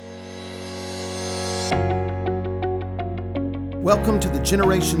Welcome to the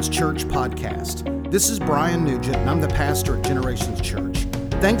Generations Church podcast. This is Brian Nugent, and I'm the pastor at Generations Church.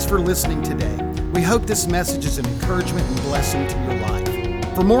 Thanks for listening today. We hope this message is an encouragement and blessing to your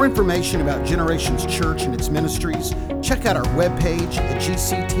life. For more information about Generations Church and its ministries, check out our webpage at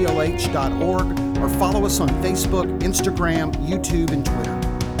gctlh.org or follow us on Facebook, Instagram, YouTube, and Twitter.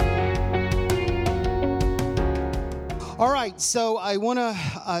 All right, so I want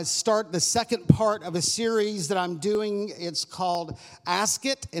to start the second part of a series that I'm doing. It's called Ask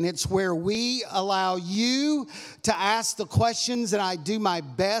It, and it's where we allow you to ask the questions, and I do my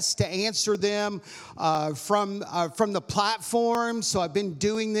best to answer them from the platform. So I've been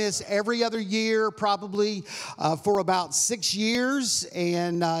doing this every other year, probably for about 6 years,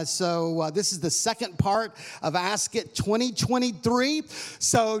 and so this is the second part of Ask It 2023.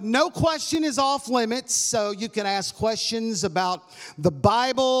 So no question is off limits, so you can ask questions about the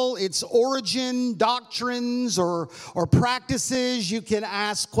Bible, its origin, doctrines, or practices. You can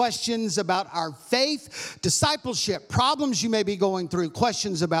ask questions about our faith, discipleship, problems you may be going through,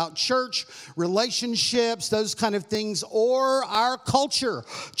 questions about church, relationships, those kind of things, or our culture,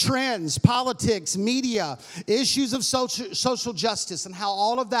 trends, politics, media, issues of social justice, and how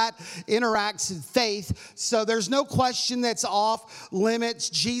all of that interacts with faith. So there's no question that's off limits.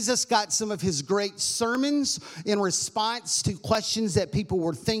 Jesus got some of his great sermons in response to questions that people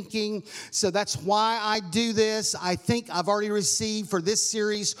were thinking. So that's why I do this. I think I've already received for this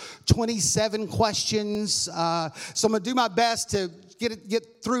series 27 questions. So I'm going to do my best to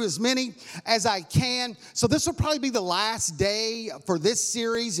get through as many as I can. So this will probably be the last day for this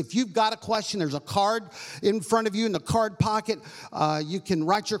series. If you've got a question, there's a card in front of you in the card pocket. You can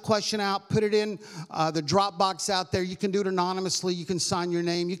write your question out, put it in the drop box out there. You can do it anonymously. You can sign your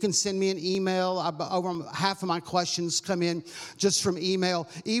name. You can send me an email. Over half of my questions come in just from email.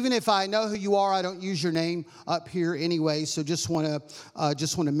 Even if I know who you are, I don't use your name up here anyway. So just want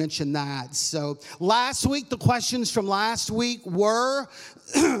to mention that. So last week, the questions from last week were,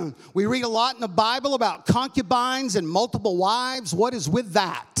 we read a lot in the Bible about concubines and multiple wives. What is with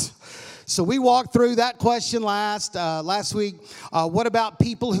that? So we walked through that question last week. What about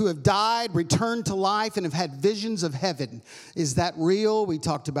people who have died, returned to life, and have had visions of heaven? Is that real? We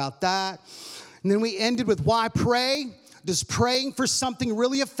talked about that. And then we ended with why pray? Does praying for something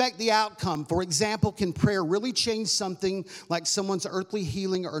really affect the outcome? For example, can prayer really change something like someone's earthly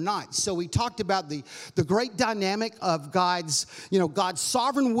healing or not? So we talked about the great dynamic of God's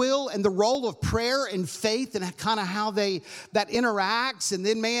sovereign will and the role of prayer and faith and kind of how that interacts. And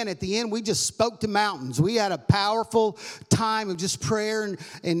then, man, at the end, we just spoke to mountains. We had a powerful time of just prayer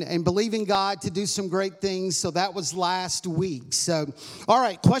and believing God to do some great things. So that was last week. So, all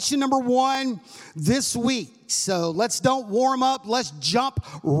right, question number 1 this week. So let's don't warm up. Let's jump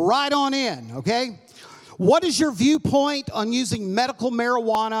right on in, okay? What is your viewpoint on using medical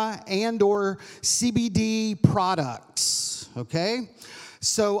marijuana and or CBD products, okay?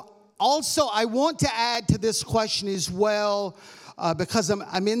 So also I want to add to this question as well, because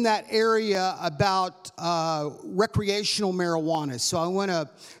I'm in that area about recreational marijuana. So I want to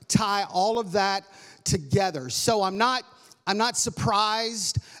tie all of that together. So I'm not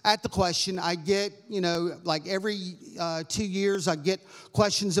surprised at the question. I get, like every 2 years, I get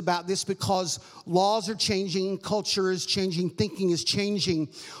questions about this because laws are changing, culture is changing, thinking is changing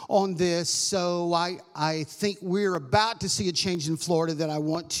on this. So I think we're about to see a change in Florida that I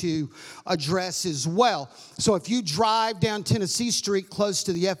want to address as well. So if you drive down Tennessee Street close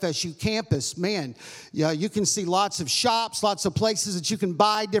to the FSU campus, man, you can see lots of shops, lots of places that you can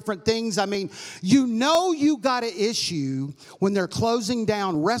buy different things. I mean, you got an issue when they're closing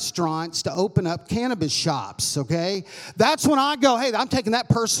down restaurants to open up cannabis shops, okay? That's when I go, hey, I'm taking that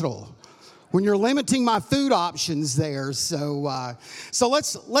personal. When you're limiting my food options there. So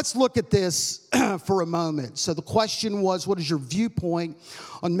let's look at this for a moment. So the question was, what is your viewpoint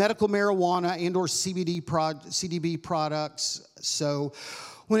on medical marijuana and or CBD products? So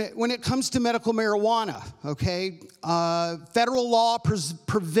when it comes to medical marijuana, okay, federal law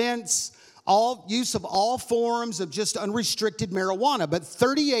prevents all use of all forms of just unrestricted marijuana, but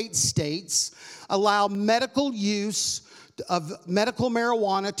 38 states allow medical use of medical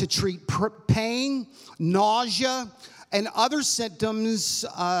marijuana to treat pain, nausea, and other symptoms,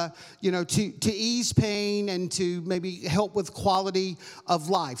 to ease pain and to maybe help with quality of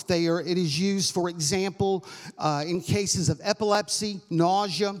life. It is used, for example, in cases of epilepsy,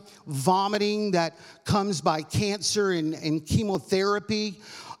 nausea, vomiting that comes by cancer and chemotherapy.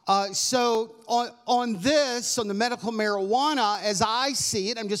 So on the medical marijuana, as I see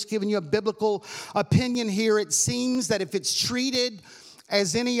it, I'm just giving you a biblical opinion here. It seems that if it's treated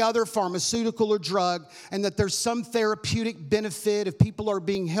as any other pharmaceutical or drug, and that there's some therapeutic benefit if people are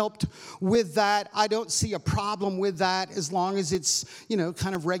being helped with that. I don't see a problem with that as long as it's,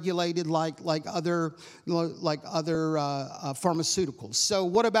 kind of regulated like other pharmaceuticals. So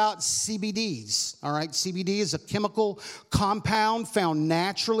what about CBDs? All right, CBD is a chemical compound found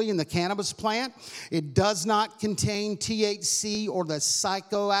naturally in the cannabis plant. It does not contain THC or the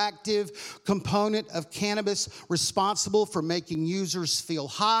psychoactive component of cannabis responsible for making users feel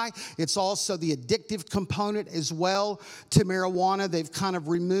high. It's also the addictive component as well to marijuana. They've kind of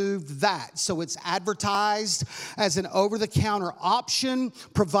removed that. So it's advertised as an over-the-counter option,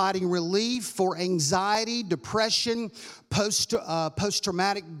 providing relief for anxiety, depression,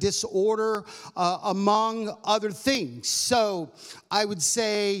 post-traumatic disorder, among other things. So I would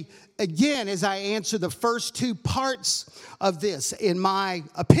say, again, as I answer the first two parts of this, in my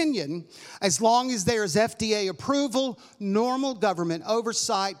opinion, as long as there is FDA approval, normal government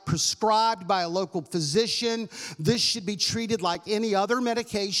oversight, prescribed by a local physician, this should be treated like any other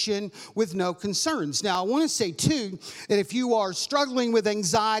medication with no concerns. Now, I want to say, too, that if you are struggling with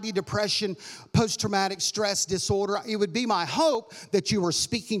anxiety, depression, post-traumatic stress disorder, it would be my hope that you are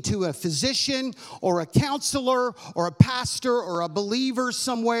speaking to a physician or a counselor or a pastor or a believer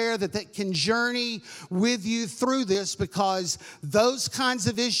somewhere that can journey with you through this, because those kinds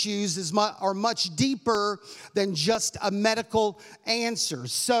of issues are much deeper than just a medical answer.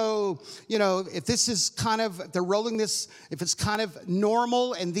 So, if this is kind of, they're rolling this, if it's kind of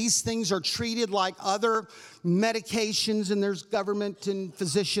normal and these things are treated like other medications and there's government and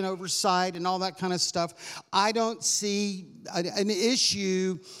physician oversight and all that kind of stuff, I don't see an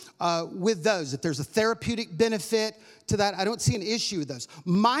issue with those. If there's a therapeutic benefit to that, I don't see an issue with those.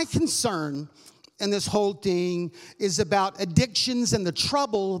 My concern in this whole thing is about addictions and the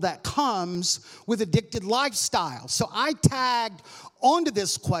trouble that comes with addicted lifestyle. So I tagged onto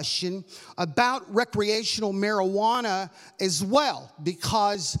this question about recreational marijuana as well,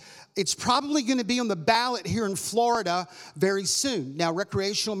 because it's probably going to be on the ballot here in Florida very soon. Now,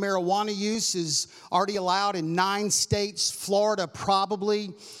 recreational marijuana use is already allowed in 9 states. Florida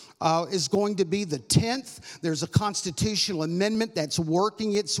probably is going to be the 10th. There's a constitutional amendment that's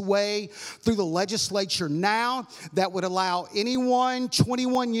working its way through the legislature now that would allow anyone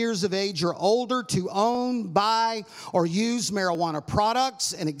 21 years of age or older to own, buy, or use marijuana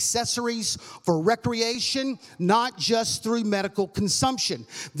products and accessories for recreation, not just through medical consumption.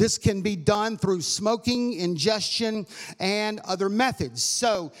 This can be done through smoking, ingestion, and other methods.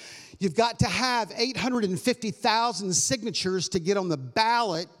 So you've got to have 850,000 signatures to get on the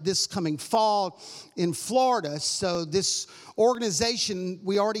ballot this coming fall in Florida. So this organization,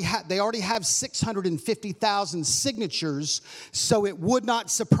 they already have 650,000 signatures. So it would not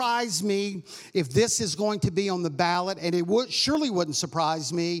surprise me if this is going to be on the ballot, and it surely wouldn't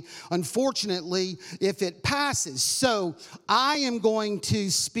surprise me, unfortunately, if it passes. So I am going to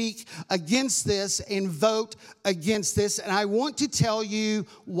speak against this and vote against this, and I want to tell you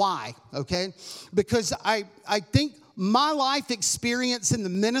why, okay? Because I think my life experience in the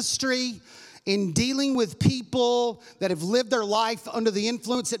ministry, in dealing with people that have lived their life under the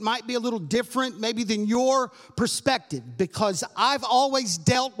influence, it might be a little different maybe than your perspective, because I've always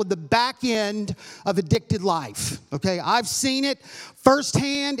dealt with the back end of addicted life, okay? I've seen it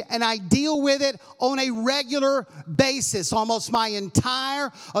firsthand, and I deal with it on a regular basis almost my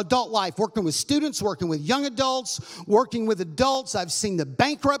entire adult life, working with students, working with young adults, working with adults. I've seen the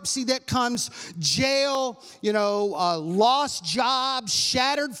bankruptcy that comes, jail, lost jobs,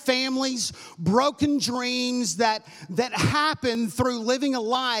 shattered families, broken dreams that happen through living a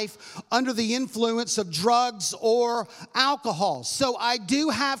life under the influence of drugs or alcohol. So I do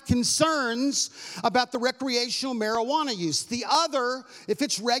have concerns about the recreational marijuana use. The other, if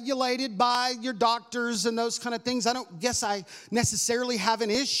it's regulated by your doctors and those kind of things, I don't guess I necessarily have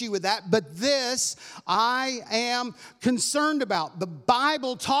an issue with that. But this I am concerned about. The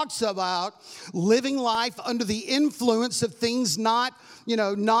Bible talks about living life under the influence of things not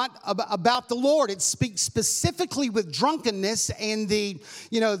about the Lord. It speaks specifically with drunkenness and the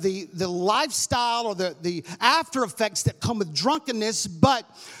lifestyle or the after effects that come with drunkenness, but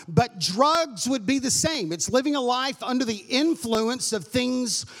drugs would be the same. It's living a life under the influence of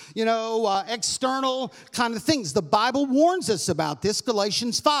things, external kind of things. The Bible warns us about this,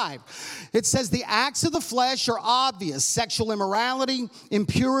 Galatians 5. It says the acts of the flesh are obvious: sexual immorality,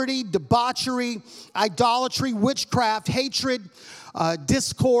 impurity, debauchery, idolatry, witchcraft, hatred,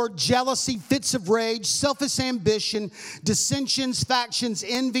 discord, jealousy, fits of rage, selfish ambition, dissensions, factions,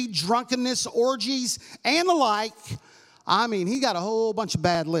 envy, drunkenness, orgies, and the like, I mean, he got a whole bunch of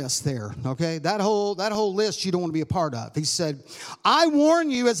bad lists there, okay? That whole list you don't want to be a part of. He said, I warn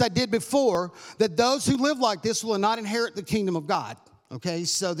you, as I did before, that those who live like this will not inherit the kingdom of God. Okay,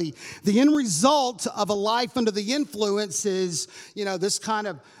 so the end result of a life under the influence is, this kind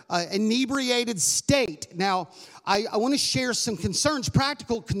of inebriated state. Now, I want to share some concerns,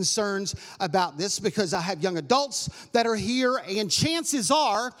 practical concerns about this, because I have young adults that are here, and chances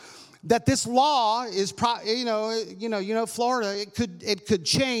are that this law is, Florida, it could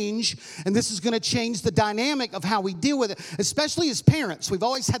change, and this is going to change the dynamic of how we deal with it, especially as parents. We've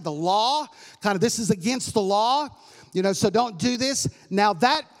always had the law, kind of this is against the law, so don't do this. Now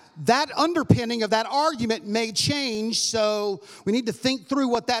that underpinning of that argument may change, so we need to think through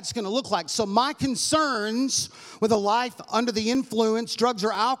what that's going to look like. So my concerns with a life under the influence, drugs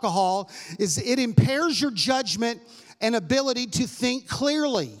or alcohol, is it impairs your judgment and ability to think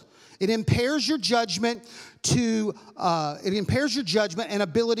clearly. It impairs your judgment and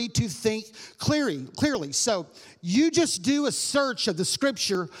ability to think clearly. So you just do a search of the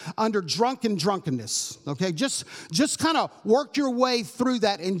scripture under drunkenness, okay? Just kind of work your way through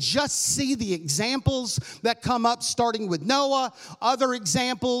that and just see the examples that come up, starting with Noah, other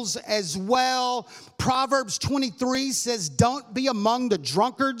examples as well. Proverbs 23 says, don't be among the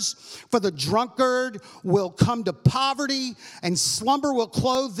drunkards, for the drunkard will come to poverty, and slumber will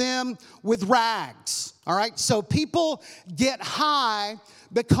clothe them with rags. All right, so people get high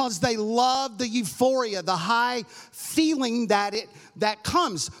because they love the euphoria, the high feeling that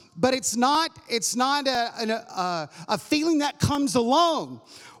comes. But it's not a feeling that comes alone.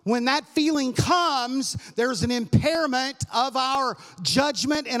 When that feeling comes, there's an impairment of our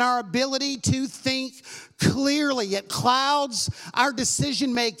judgment and our ability to think clearly. It clouds our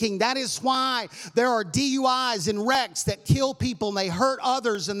decision making. That is why there are DUIs and wrecks that kill people, and they hurt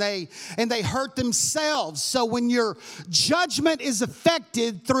others, and they hurt themselves. So when your judgment is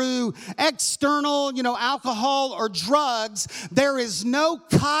affected through external, alcohol or drugs, there is no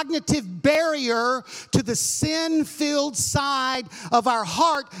cognitive barrier to the sin-filled side of our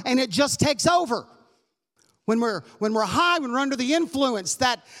heart, and it just takes over. When we're high, when we're under the influence,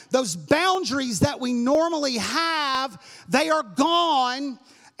 that those boundaries that we normally have, they are gone,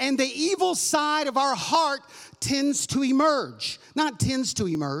 and the evil side of our heart tends to emerge. Not tends to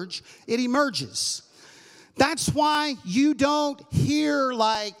emerge, it emerges. That's why you don't hear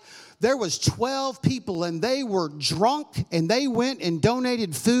like there was 12 people and they were drunk and they went and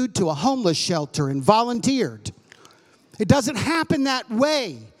donated food to a homeless shelter and volunteered. It doesn't happen that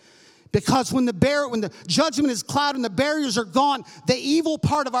way. Because when the judgment is clouded and the barriers are gone, the evil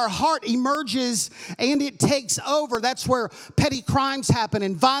part of our heart emerges and it takes over. That's where petty crimes happen,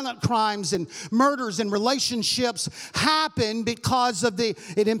 and violent crimes and murders and relationships happen, because of it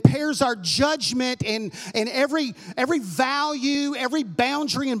impairs our judgment, and every value, every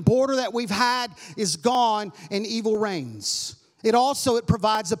boundary and border that we've had is gone, and evil reigns. It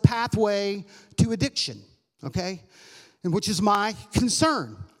provides a pathway to addiction, okay? And which is my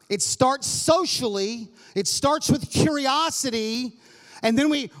concern. It starts socially, it starts with curiosity, and then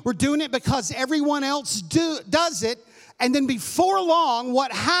we're doing it because everyone else does it. And then before long,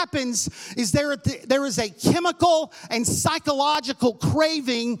 what happens is there is a chemical and psychological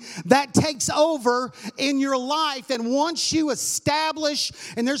craving that takes over in your life. And once you establish,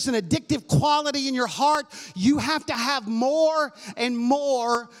 and there's an addictive quality in your heart, you have to have more and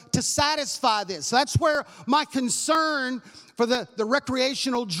more to satisfy this. So that's where my concern for the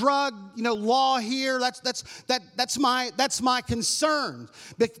recreational drug, law here, that's my concern.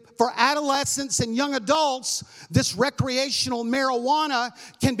 For adolescents and young adults, this recreational marijuana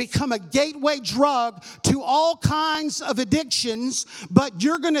can become a gateway drug to all kinds of addictions, but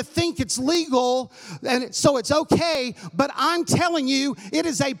you're going to think it's legal, and so it's okay, but I'm telling you, it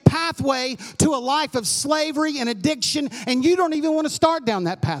is a pathway to a life of slavery and addiction, and you don't even want to start down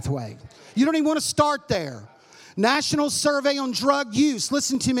that pathway. You don't even want to start there. National Survey on Drug Use,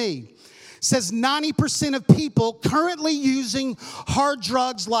 listen to me, says 90% of people currently using hard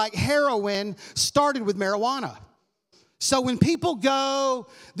drugs like heroin started with marijuana. So when people go,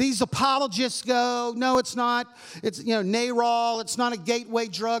 these apologists go, no, it's not. It's, NARAL, it's not a gateway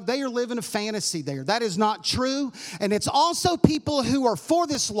drug. They are living a fantasy there. That is not true. And it's also people who are for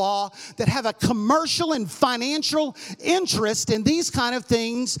this law that have a commercial and financial interest in these kind of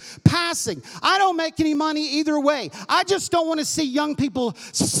things passing. I don't make any money either way. I just don't want to see young people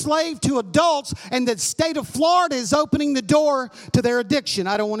slave to adults, and the state of Florida is opening the door to their addiction.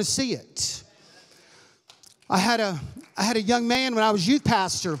 I don't want to see it. I had a young man when I was youth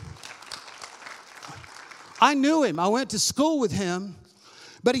pastor. I knew him. I went to school with him.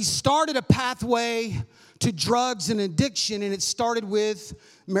 But he started a pathway to drugs and addiction, and it started with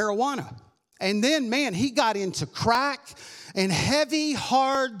marijuana. And then, man, he got into crack and heavy,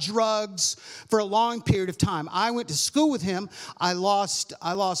 hard drugs for a long period of time. I went to school with him. I lost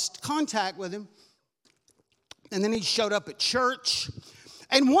contact with him. And then he showed up at church.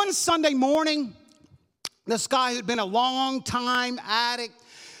 And one Sunday morning, this guy who'd been a long time addict,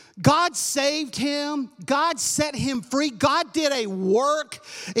 God saved him. God set him free. God did a work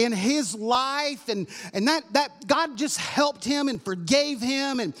in his life. And that God just helped him and forgave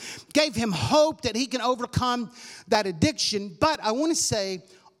him and gave him hope that he can overcome that addiction. But I want to say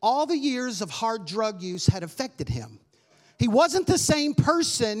all the years of hard drug use had affected him. He wasn't the same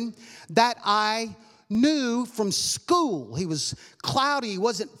person that I knew from school. He was cloudy. He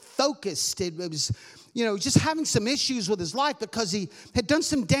wasn't focused. It was, just having some issues with his life because he had done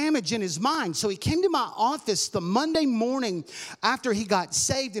some damage in his mind. So he came to my office the Monday morning after he got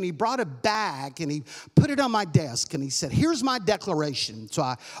saved, and he brought a bag and he put it on my desk and he said, "Here's my declaration." So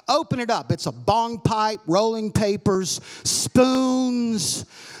I open it up. It's a bong pipe, rolling papers, spoons,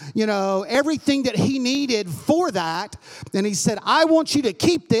 everything that he needed for that. And he said, "I want you to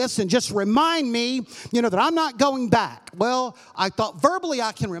keep this and just remind me, that I'm not going back." Well, I thought verbally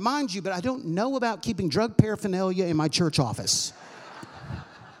I can remind you, but I don't know about keeping drug paraphernalia in my church office.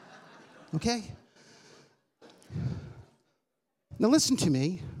 Okay? Now listen to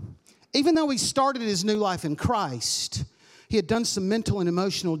me. Even though he started his new life in Christ, he had done some mental and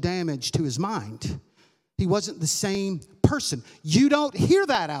emotional damage to his mind. He wasn't the same person. You don't hear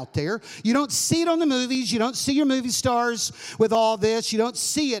that out there. You don't see it on the movies. You don't see your movie stars with all this. You don't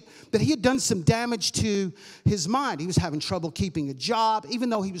see it. But he had done some damage to his mind. He was having trouble keeping a job.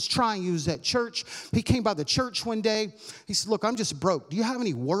 Even though he was trying, he was at church. He came by the church one day. He said, "Look, I'm just broke. Do you have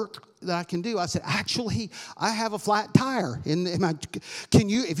any work that I can do?" I said, "Actually, I have a flat tire.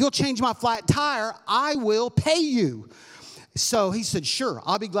 If you'll change my flat tire, I will pay you." So he said, "Sure,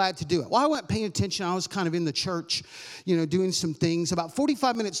 I'll be glad to do it." Well, I wasn't paying attention. I was kind of in the church, doing some things. About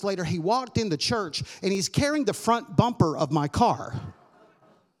 45 minutes later, he walked in the church, and he's carrying the front bumper of my car.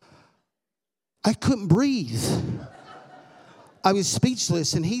 I couldn't breathe. I was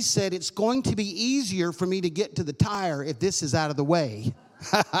speechless, and he said, "It's going to be easier for me to get to the tire if this is out of the way."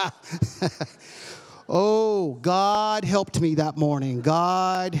 Oh, God helped me that morning.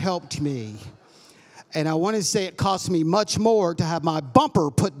 God helped me. And I want to say it cost me much more to have my bumper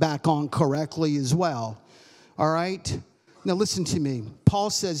put back on correctly as well. All right? Now listen to me. Paul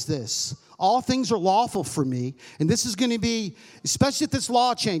says this: "All things are lawful for me." And this is going to be, especially if this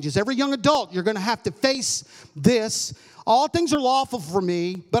law changes, every young adult, you're going to have to face this. "All things are lawful for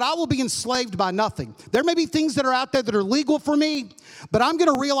me, but I will be enslaved by nothing." There may be things that are out there that are legal for me, but I'm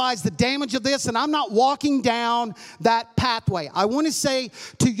going to realize the damage of this, and I'm not walking down that pathway. I want to say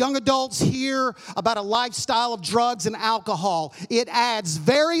to young adults here about a lifestyle of drugs and alcohol: it adds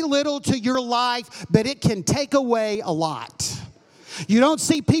very little to your life, but it can take away a lot. You don't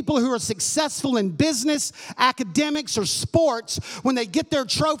see people who are successful in business, academics, or sports, when they get their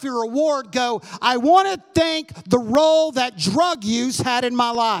trophy or award, go, "I want to thank the role that drug use had in my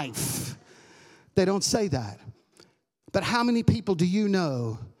life." They don't say that. But how many people do you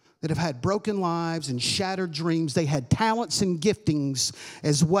know that have had broken lives and shattered dreams? They had talents and giftings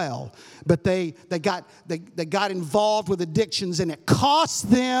as well, but they got involved with addictions, and it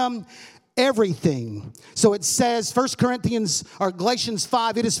cost them everything. So it says, Galatians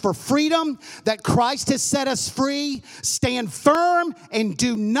 5, "It is for freedom that Christ has set us free. Stand firm and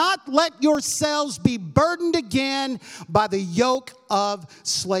do not let yourselves be burdened again by the yoke of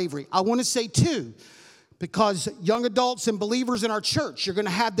slavery." I want to say too, because young adults and believers in our church, you're going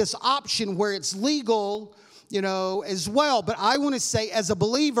to have this option where it's legal, as well. But I want to say, as a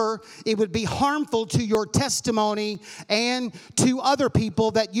believer, it would be harmful to your testimony and to other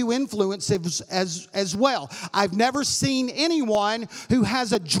people that you influence as well. I've never seen anyone who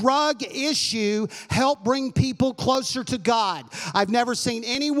has a drug issue help bring people closer to God. I've never seen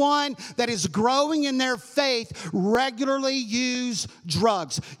anyone that is growing in their faith regularly use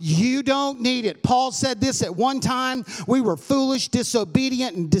drugs. You don't need it. Paul said this at one time: "We were foolish,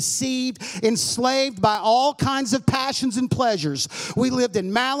 disobedient, and deceived, enslaved by all kinds of passions and pleasures. We lived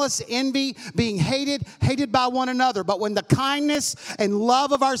in malice, envy, being hated by one another. But when the kindness and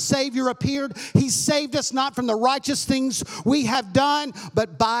love of our Savior appeared, He saved us not from the righteous things we have done,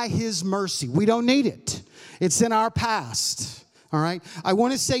 but by His mercy." We don't need it. It's in our past. All right? I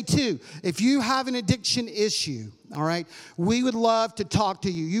want to say too, if you have an addiction issue, all right? We would love to talk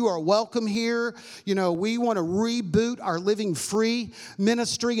to you. You are welcome here. You know, we want to reboot our Living Free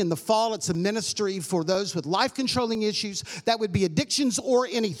ministry. In the fall, it's a ministry for those with life-controlling issues. That would be addictions or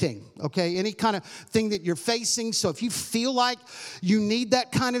anything, okay? Any kind of thing that you're facing. So if you feel like you need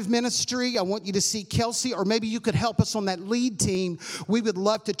that kind of ministry, I want you to see Kelsey, or maybe you could help us on that lead team. We would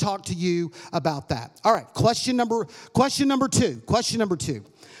love to talk to you about that. All right, question number two.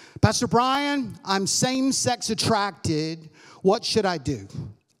 Pastor Brian, I'm same-sex attracted. What should I do?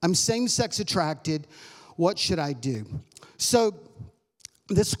 I'm same-sex attracted. What should I do? So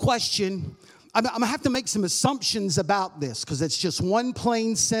this question, I'm going to have to make some assumptions about this because it's just one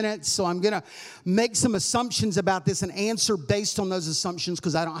plain sentence. So I'm going to make some assumptions about this and answer based on those assumptions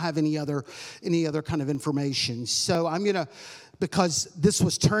because I don't have any other kind of information. So I'm going to, because this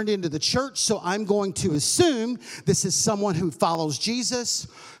was turned into the church, so I'm going to assume this is someone who follows Jesus,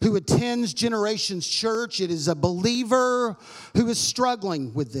 who attends Generations Church. It is a believer who is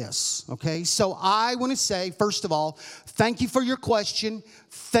struggling with this, okay? So I want to say, first of all, thank you for your question.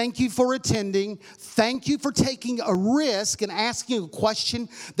 Thank you for attending. Thank you for taking a risk and asking a question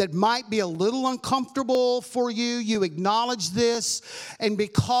that might be a little uncomfortable for you. You acknowledge this. And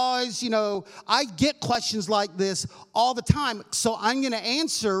because, you know, I get questions like this all the time. So I'm going to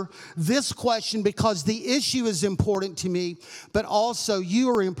answer this question because the issue is important to me, but also you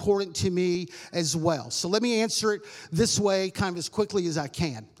are important to me as well. So let me answer it this way, kind of as quickly as I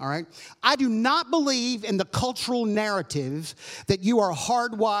can, all right? I do not believe in the cultural narrative that you are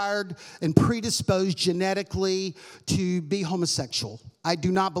hardwired and predisposed genetically to be homosexual. I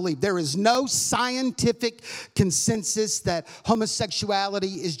do not believe. There is no scientific consensus that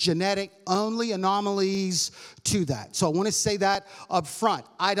homosexuality is genetic, only anomalies to that. So I want to say that up front.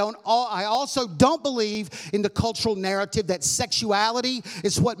 I also don't believe in the cultural narrative that sexuality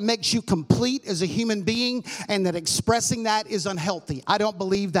is what makes you complete as a human being and that expressing that is unhealthy. I don't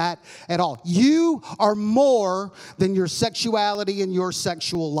believe that at all. You are more than your sexuality and your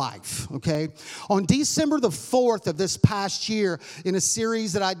sexual life, okay? On December the 4th of this past year, in a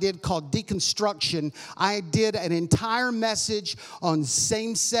series that I did called Deconstruction, I did an entire message on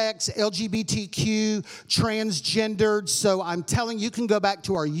same-sex, LGBTQ, transgendered. So I'm telling you, you can go back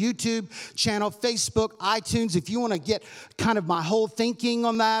to our YouTube channel, Facebook, iTunes. If you want to get kind of my whole thinking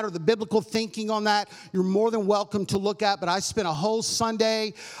on that or the biblical thinking on that, you're more than welcome to look at. But I spent a whole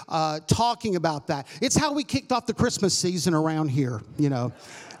Sunday talking about that. It's how we kicked off the Christmas season around here, you know.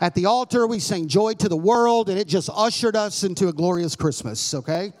 At the altar, we sang Joy to the World, and it just ushered us into a glorious Christmas,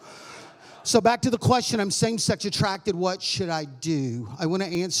 okay? So back to the question, I'm same-sex attracted, what should I do? I want to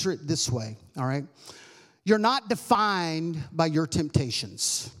answer it this way, all right? You're not defined by your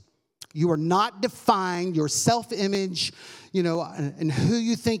temptations. You are not defined, your self-image, you know, and who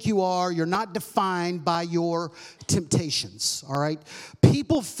you think you are. You're not defined by your temptations, all right?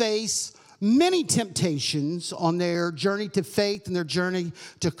 People face many temptations on their journey to faith and their journey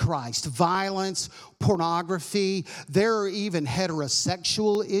to Christ. Violence, pornography. There are even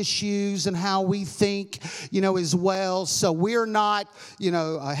heterosexual issues in how we think, you know, as well. So we're not, you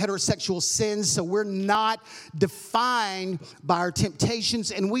know, heterosexual sins. So we're not defined by our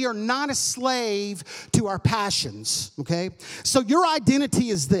temptations, and we are not a slave to our passions, okay? So your identity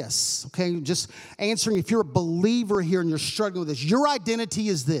is this, okay? Just answering if you're a believer here and you're struggling with this. Your identity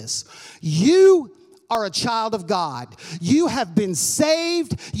is this. You are a child of God. You have been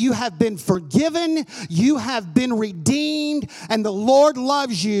saved. You have been forgiven. You have been redeemed. And the Lord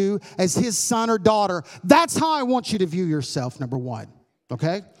loves you as his son or daughter. That's how I want you to view yourself, number one.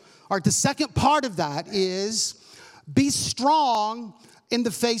 Okay? All right, the second part of that is be strong in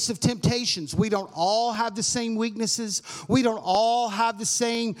the face of temptations. We don't all have the same weaknesses. We don't all have the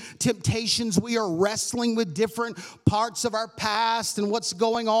same temptations. We are wrestling with different parts of our past and what's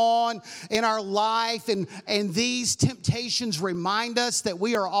going on in our life. And these temptations remind us that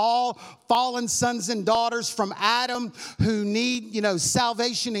we are all fallen sons and daughters from Adam who need, you know,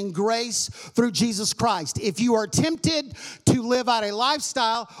 salvation and grace through Jesus Christ. If you are tempted to live out a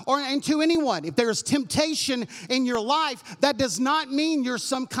lifestyle, and to anyone, if there's temptation in your life, that does not mean you're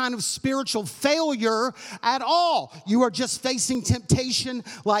some kind of spiritual failure at all. You are just facing temptation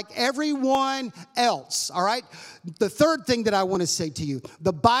like everyone else, all right? The third thing that I want to say to you,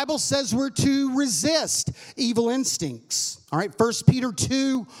 the Bible says we're to resist evil instincts, all right? 1 Peter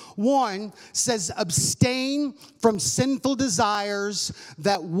 2:1 says, abstain from sinful desires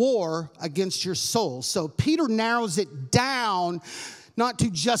that war against your soul. So Peter narrows it down not to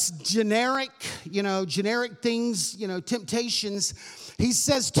just generic things, temptations. He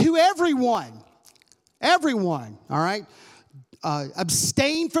says to everyone, all right?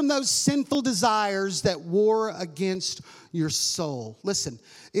 abstain from those sinful desires that war against your soul. Listen,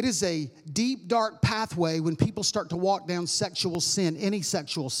 it is a deep, dark pathway when people start to walk down sexual sin, any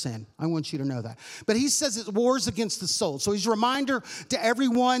sexual sin. I want you to know that. But he says it wars against the soul. So he's a reminder to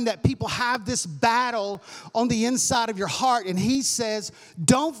everyone that people have this battle on the inside of your heart. And he says,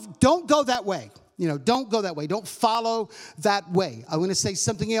 don't go that way. Don't go that way. Don't follow that way. I want to say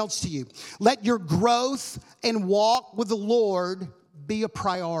something else to you. Let your growth and walk with the Lord be a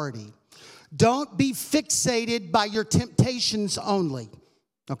priority. Don't be fixated by your temptations only.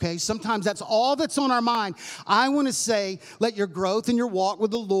 Okay, sometimes that's all that's on our mind. I want to say, let your growth and your walk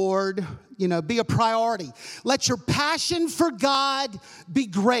with the Lord, be a priority. Let your passion for God be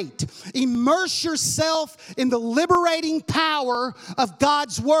great. Immerse yourself in the liberating power of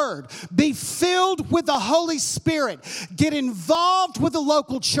God's word. Be filled with the Holy Spirit. Get involved with the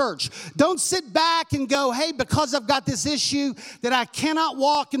local church. Don't sit back and go, hey, because I've got this issue that I cannot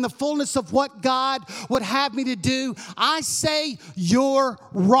walk in the fullness of what God would have me to do. I say you're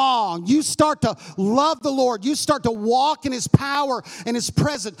wrong. You start to love the Lord. You start to walk in his power and his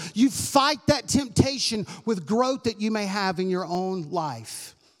presence. You fight that temptation with growth that you may have in your own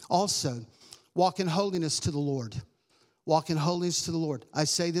life. Also, walk in holiness to the Lord. Walk in holiness to the Lord. I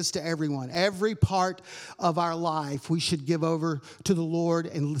say this to everyone. Every part of our life we should give over to the Lord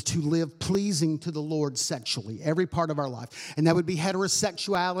and to live pleasing to the Lord sexually. Every part of our life. And that would be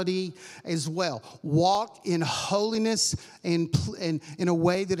heterosexuality as well. Walk in holiness and in a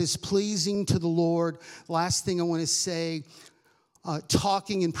way that is pleasing to the Lord. Last thing I want to say,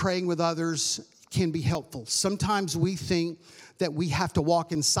 talking and praying with others can be helpful. Sometimes we think that we have to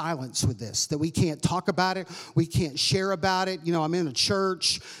walk in silence with this, that we can't talk about it, we can't share about it. I'm in a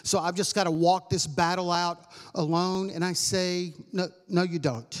church, so I've just got to walk this battle out alone. And I say, no, you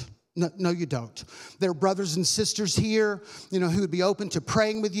don't. No, you don't. There are brothers and sisters here, who would be open to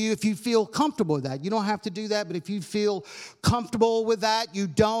praying with you if you feel comfortable with that. You don't have to do that, but if you feel comfortable with that, you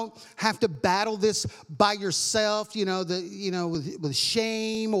don't have to battle this by yourself, with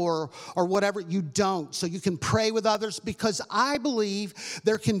shame or whatever. You don't. So you can pray with others, because I believe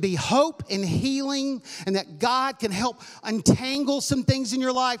there can be hope and healing, and that God can help untangle some things in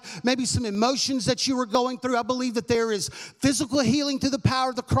your life, maybe some emotions that you were going through. I believe that there is physical healing through the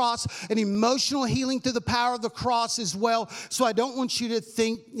power of the cross, and emotional healing through the power of the cross as well. So I don't want you to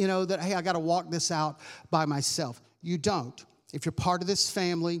think, that, hey, I got to walk this out by myself. You don't. If you're part of this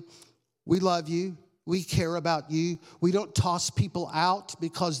family, we love you. We care about you. We don't toss people out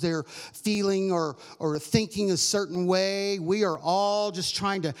because they're feeling or thinking a certain way. We are all just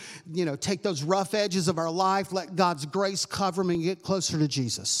trying to, take those rough edges of our life, let God's grace cover them, and get closer to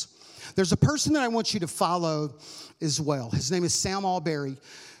Jesus. There's a person that I want you to follow as well. His name is Sam Alberry.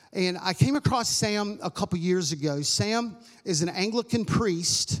 And I came across Sam a couple years ago. Sam is an Anglican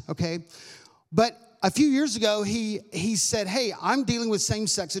priest, okay? But a few years ago, he said, hey, I'm dealing with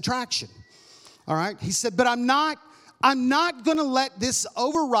same-sex attraction, all right? He said, but I'm not going to let this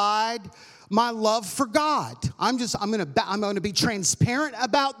override my love for God. I'm going to be transparent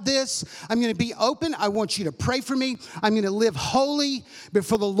about this. I'm going to be open. I want you to pray for me. I'm going to live holy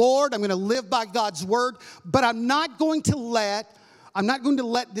before the Lord. I'm going to live by God's word, but I'm not going to let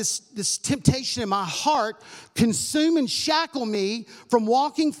this temptation in my heart consume and shackle me from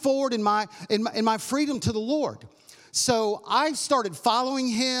walking forward in my freedom to the Lord. So I started following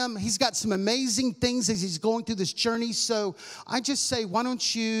him. He's got some amazing things as he's going through this journey. So I just say, why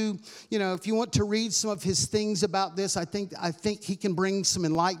don't you, if you want to read some of his things about this, I think he can bring some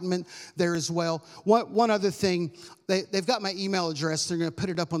enlightenment there as well. One other thing, they've got my email address. They're going to put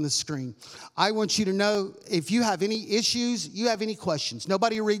it up on the screen. I want you to know, if you have any issues, you have any questions,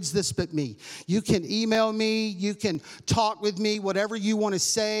 nobody reads this but me. You can email me. You can talk with me, whatever you want to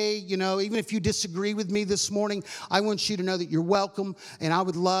say. Even if you disagree with me this morning, I want you to know that you're welcome, and I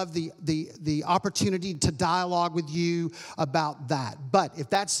would love the opportunity to dialogue with you about that. But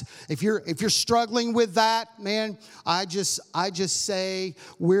if you're struggling with that, man, I just say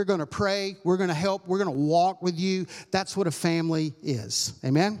we're going to pray, we're going to help, we're going to walk with you. That's what a family is.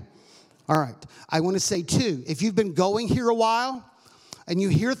 Amen? All right. I want to say, too, if you've been going here a while and you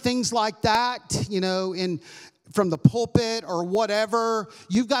hear things like that, from the pulpit or whatever,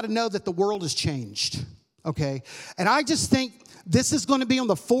 you've got to know that the world has changed. Okay? And I just think this is going to be on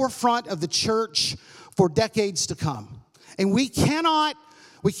the forefront of the church for decades to come. And we cannot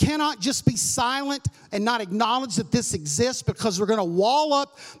just be silent and not acknowledge that this exists, because we're going to wall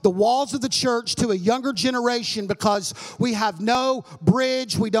up the walls of the church to a younger generation because we have no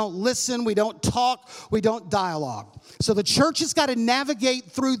bridge, we don't listen, we don't talk, we don't dialogue. So the church has got to navigate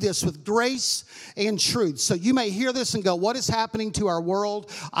through this with grace and truth. So you may hear this and go, what is happening to our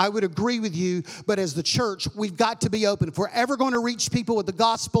world? I would agree with you, but as the church, we've got to be open. If we're ever going to reach people with the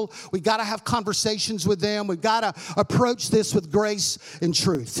gospel, we've got to have conversations with them. We've got to approach this with grace and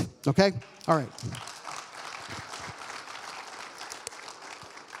truth. Okay? All right.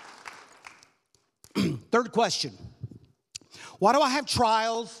 Third question. Why do I have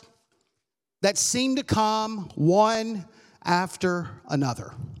trials that seem to come one after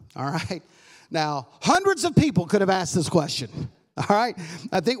another? All right. Now, hundreds of people could have asked this question. All right.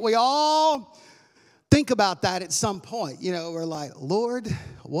 I think we all think about that at some point. You know, we're like, Lord,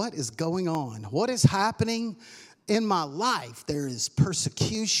 what is going on? What is happening in my life? There is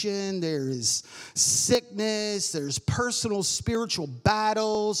persecution, there is sickness, there's personal spiritual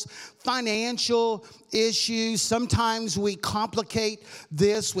battles, financial issues. Sometimes we complicate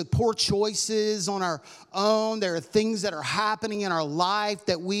this with poor choices on our own. There are things that are happening in our life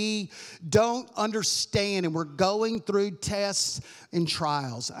that we don't understand, and we're going through tests and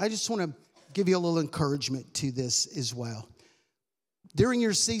trials. I just want to give you a little encouragement to this as well. During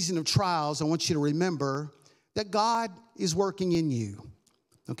your season of trials, I want you to remember that God is working in you,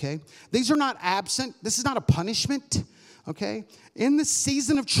 okay? These are not absent. This is not a punishment, okay? In the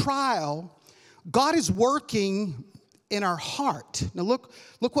season of trial, God is working in our heart. Now look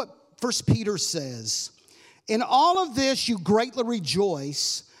what 1 Peter says. In all of this you greatly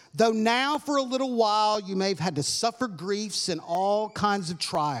rejoice, though now for a little while you may have had to suffer griefs and all kinds of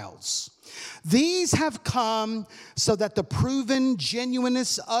trials. These have come so that the proven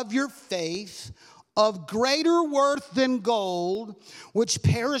genuineness of your faith, of greater worth than gold, which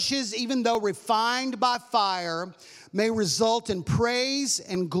perishes even though refined by fire, may result in praise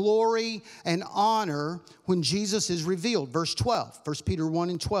and glory and honor when Jesus is revealed. Verse 12, 1 Peter 1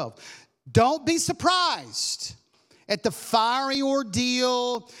 and 12. Don't be surprised at the fiery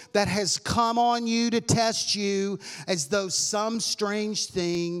ordeal that has come on you to test you, as though some strange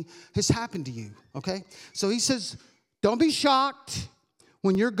thing has happened to you, okay? So he says, don't be shocked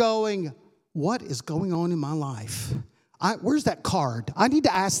when you're going, what is going on in my life? Where's that card? I need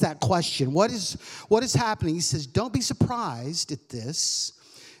to ask that question. What is happening? He says, don't be surprised at this,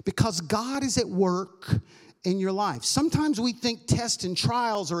 because God is at work in your life. Sometimes we think tests and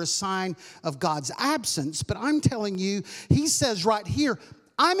trials are a sign of God's absence, but I'm telling you, he says right here,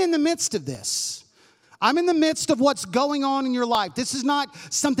 I'm in the midst of this. I'm in the midst of what's going on in your life. This is not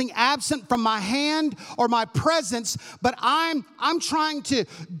something absent from my hand or my presence, but I'm trying to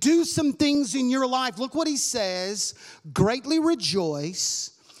do some things in your life. Look what he says, greatly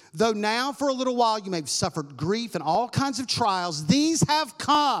rejoice, though now for a little while you may have suffered grief and all kinds of trials. These have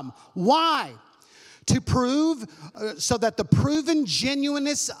come. Why? To prove, so that the proven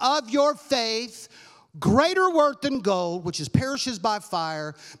genuineness of your faith, greater worth than gold, which perishes by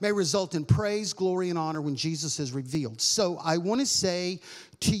fire, may result in praise, glory, and honor when Jesus is revealed. So I want to say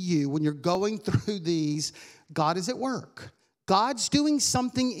to you, when you're going through these, God is at work. God's doing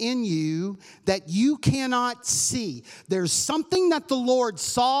something in you that you cannot see. There's something that the Lord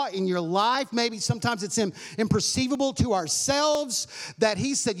saw in your life. Maybe sometimes it's imperceivable to ourselves, that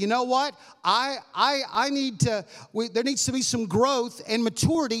he said, you know what? There needs to be some growth and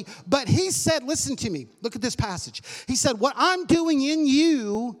maturity. But he said, listen to me. Look at this passage. He said, what I'm doing in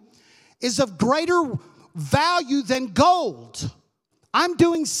you is of greater value than gold. I'm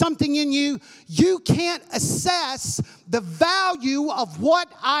doing something in you. You can't assess the value of what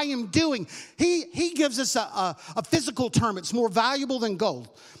I am doing. He gives us a physical term. It's more valuable than gold.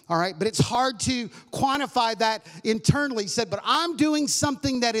 All right, but it's hard to quantify that internally. He said, but I'm doing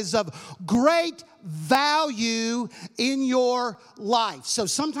something that is of great value in your life. So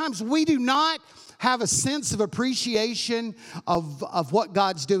sometimes we do not have a sense of appreciation of what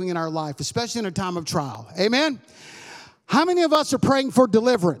God's doing in our life, especially in a time of trial. Amen? How many of us are praying for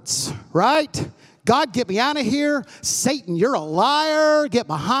deliverance, right? God, get me out of here. Satan, you're a liar. Get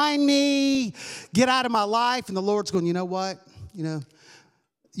behind me. Get out of my life. And the Lord's going, you know what? You know,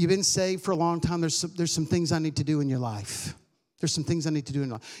 you've been saved for a long time. There's some things I need to do in your life. There's some things I need to do in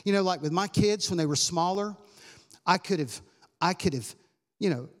your life. You know, like with my kids when they were smaller, I could have,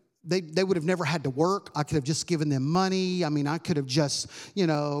 you know, they would have never had to work. I could have just given them money. I mean, I could have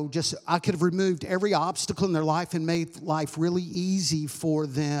I could have removed every obstacle in their life and made life really easy for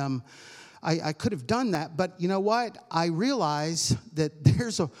them. I could have done that, but you know what? I realize that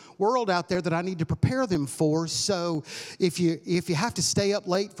there's a world out there that I need to prepare them for. So if you have to stay up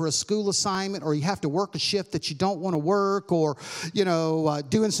late for a school assignment, or you have to work a shift that you don't want to work, or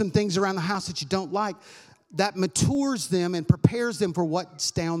doing some things around the house that you don't like, that matures them and prepares them for what's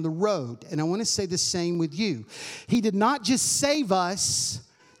down the road. And I want to say the same with you. He did not just save us,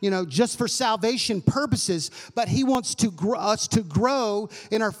 just for salvation purposes, but he wants us to grow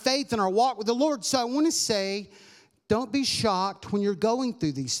in our faith and our walk with the Lord. So I want to say, don't be shocked when you're going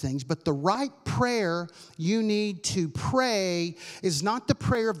through these things, but the right prayer you need to pray is not the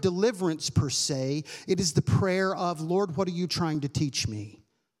prayer of deliverance per se. It is the prayer of, Lord, what are you trying to teach me?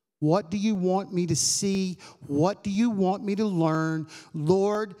 What do you want me to see? What do you want me to learn?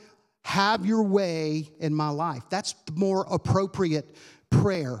 Lord, have your way in my life. That's the more appropriate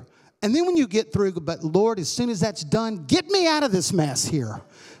prayer. And then when you get through, but Lord, as soon as that's done, get me out of this mess here.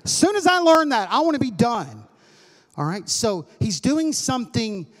 As soon as I learn that, I want to be done. All right, so he's doing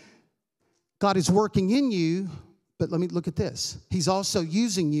something. God is working in you, but let me look at this. He's also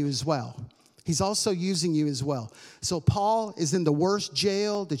using you as well. He's also using you as well. So Paul is in the worst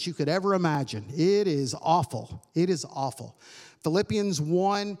jail that you could ever imagine. It is awful. It is awful. Philippians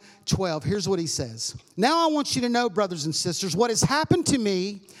 1:12, here's what he says. Now I want you to know, brothers and sisters, what has happened to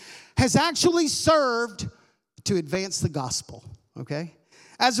me has actually served to advance the gospel, okay?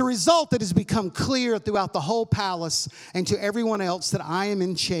 As a result, it has become clear throughout the whole palace and to everyone else that I am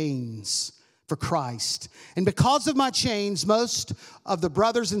in chains for Christ. And because of my chains, most of the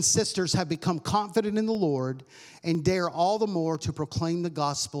brothers and sisters have become confident in the Lord and dare all the more to proclaim the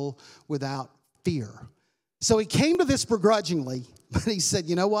gospel without fear. So he came to this begrudgingly, but he said,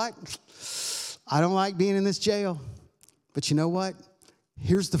 you know what? I don't like being in this jail. But you know what?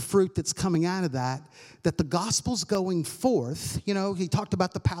 Here's the fruit that's coming out of that the gospel's going forth. He talked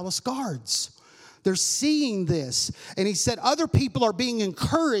about the palace guards. They're seeing this. And he said other people are being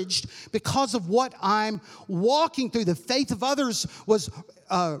encouraged because of what I'm walking through. The faith of others was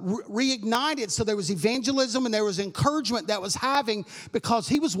reignited. So there was evangelism and there was encouragement that was having because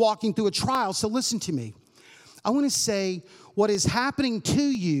he was walking through a trial. So listen to me. I want to say what is happening to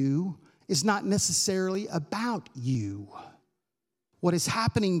you is not necessarily about you. What is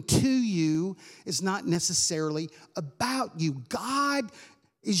happening to you is not necessarily about you. God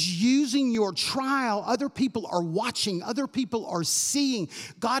is using your trial. Other people are watching. Other people are seeing.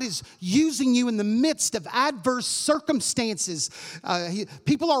 God is using you in the midst of adverse circumstances.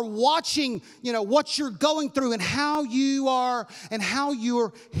 People are watching, what you're going through and how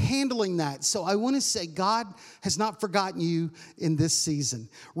you're handling that. So I want to say God has not forgotten you in this season.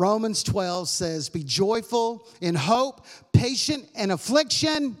 Romans 12 says, be joyful in hope, patient in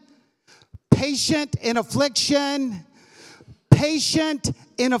affliction, patient in affliction, patient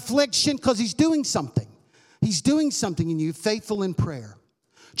in affliction, because he's doing something. He's doing something in you, faithful in prayer.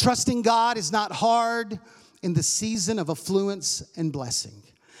 Trusting God is not hard in the season of affluence and blessing.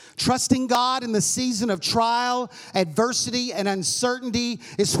 Trusting God in the season of trial, adversity, and uncertainty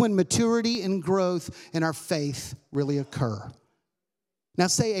is when maturity and growth in our faith really occur. Now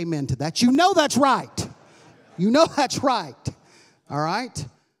say amen to that. You know that's right. You know that's right. All right?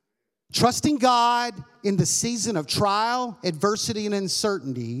 Trusting God in the season of trial, adversity, and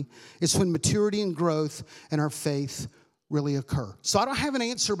uncertainty is when maturity and growth in our faith really occur. So I don't have an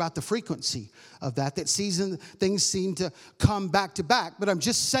answer about the frequency of that season. Things seem to come back to back. But I'm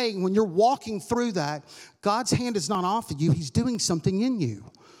just saying, when you're walking through that, God's hand is not off of you. He's doing something in you.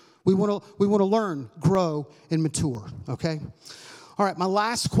 We want to learn, grow, and mature. Okay? All right, my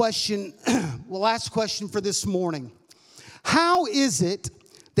last question, for this morning. How is it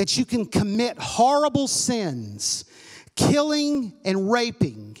that you can commit horrible sins, killing and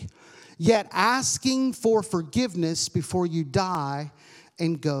raping, yet asking for forgiveness before you die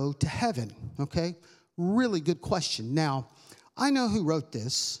and go to heaven? Okay, really good question. Now, I know who wrote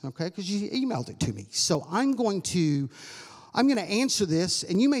this, okay, because you emailed it to me. So I'm going to answer this,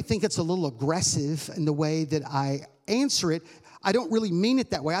 and you may think it's a little aggressive in the way that I answer it. I don't really mean it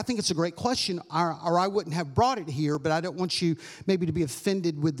that way. I think it's a great question, or I wouldn't have brought it here, but I don't want you maybe to be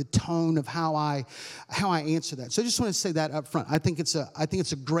offended with the tone of how I answer that. So I just want to say that up front. I think it's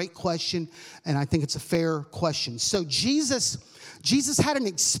a great question, and I think it's a fair question. So Jesus had an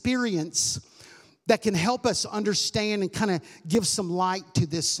experience that can help us understand and kind of give some light to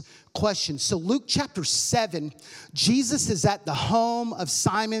this question. So Luke chapter 7, Jesus is at the home of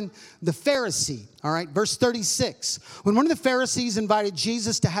Simon the Pharisee. All right, verse 36. When one of the Pharisees invited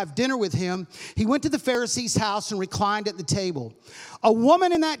Jesus to have dinner with him, he went to the Pharisee's house and reclined at the table. A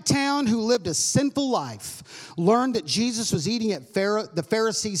woman in that town who lived a sinful life learned that Jesus was eating at the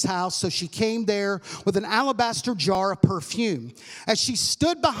Pharisee's house, so she came there with an alabaster jar of perfume. As she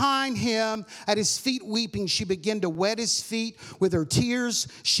stood behind him at his feet weeping, she began to wet his feet with her tears.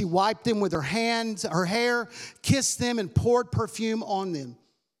 She wiped them with her hands, her hair, kissed them, and poured perfume on them.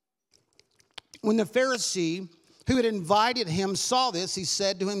 When the Pharisee who had invited him saw this, he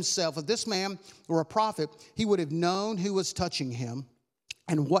said to himself, if this man were a prophet, he would have known who was touching him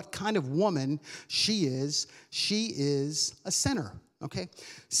and what kind of woman she is. She is a sinner, okay?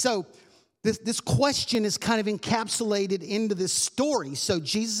 So this question is kind of encapsulated into this story. So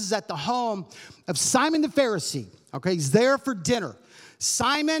Jesus is at the home of Simon the Pharisee, okay? He's there for dinner.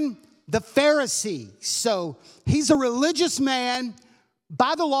 Simon the Pharisee. So he's a religious man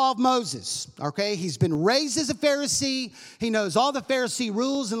by the law of Moses, okay? He's been raised as a Pharisee. He knows all the Pharisee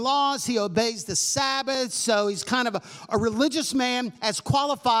rules and laws. He obeys the Sabbath. So he's kind of a religious man as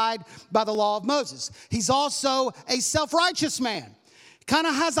qualified by the law of Moses. He's also a self-righteous man. Kind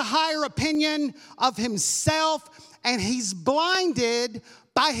of has a higher opinion of himself, and he's blinded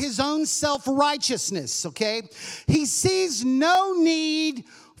by his own self-righteousness, okay? He sees no need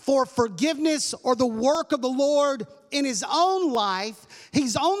for forgiveness or the work of the Lord in his own life.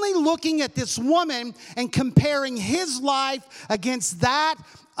 He's only looking at this woman and comparing his life against that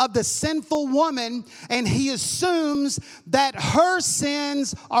of the sinful woman, and he assumes that her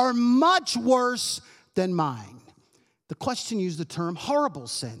sins are much worse than mine. The question used the term horrible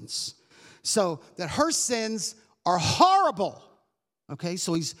sins. So that her sins are horrible. Okay,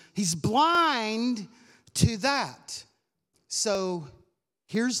 so he's blind to that. So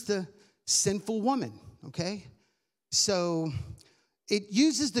here's the sinful woman, okay? So it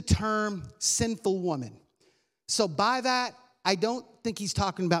uses the term sinful woman. So by that, I don't think he's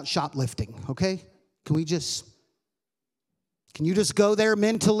talking about shoplifting, okay? Can you just go there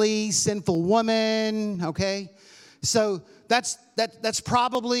mentally, sinful woman, okay? So that's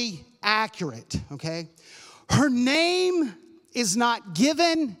probably accurate, okay? Her name is not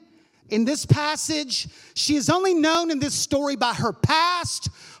given in this passage. She is only known in this story by her past,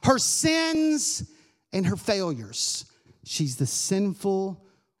 her sins, and her failures. She's the sinful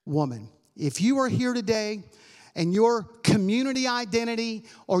woman. If you are here today and your community identity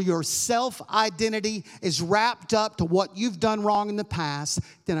or your self-identity is wrapped up to what you've done wrong in the past,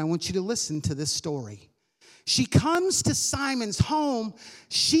 then I want you to listen to this story. She comes to Simon's home.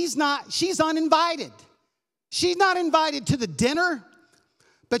 She's uninvited. She's not invited to the dinner,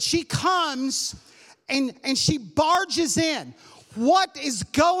 but she comes and she barges in. What is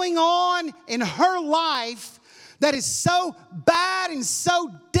going on in her life that is so bad and so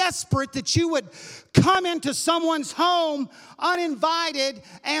desperate that you would come into someone's home uninvited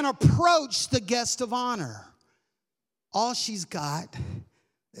and approach the guest of honor? All she's got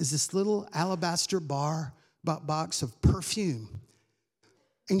is this little alabaster box of perfume.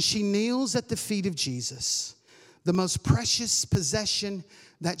 And she kneels at the feet of Jesus, the most precious possession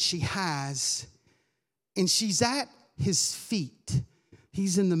that she has. And she's at his feet.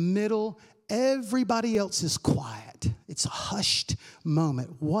 He's in the middle. Everybody else is quiet. It's a hushed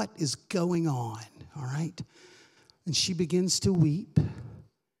moment. What is going on? All right. And she begins to weep.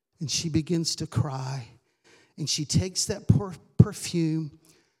 And she begins to cry. And she takes that perfume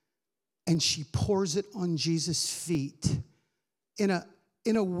and she pours it on Jesus' feet in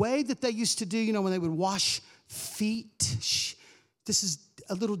a way that they used to do, when they would wash feet. This is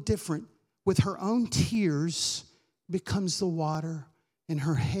a little different. With her own tears becomes the water, and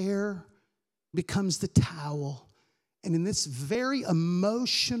her hair becomes the towel. And in this very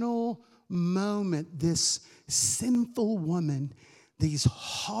emotional moment, this sinful woman, these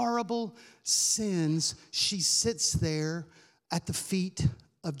horrible sins, she sits there at the feet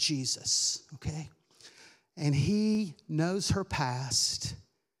of Jesus, okay? And he knows her past.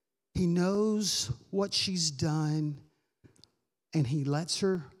 He knows what she's done, and he lets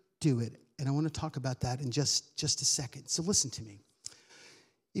her do it. And I want to talk about that in just a second. So listen to me.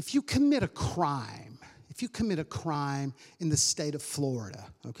 If you commit a crime in the state of Florida,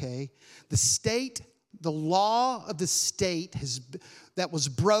 okay, the law of the state that was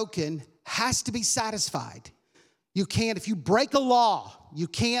broken has to be satisfied. If you break a law, you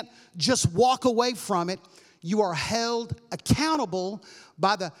can't just walk away from it. You are held accountable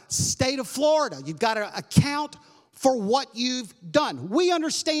by the state of Florida. You've got to account for what you've done. We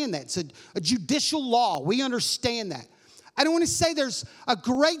understand that. It's a judicial law. We understand that. I don't want to say there's a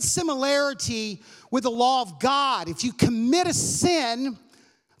great similarity with the law of God. If you commit a sin,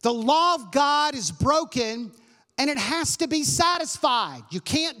 the law of God is broken, and it has to be satisfied. You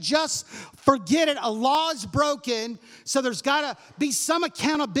can't just forget it. A law is broken, so there's got to be some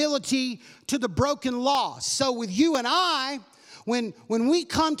accountability to the broken law. So with you and I, when we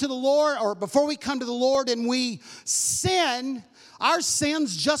come to the Lord, or before we come to the Lord and we sin, our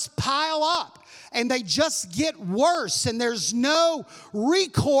sins just pile up and they just get worse, and there's no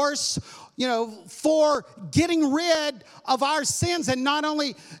recourse for getting rid of our sins. And not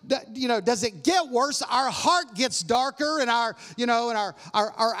only, does it get worse, our heart gets darker, and our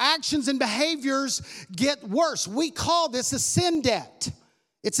actions and behaviors get worse. We call this a sin debt.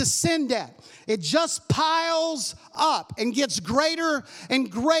 It's a sin debt. It just piles up and gets greater and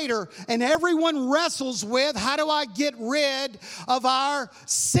greater, and everyone wrestles with, how do I get rid of our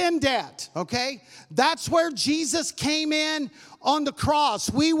sin debt? Okay? That's where Jesus came in on the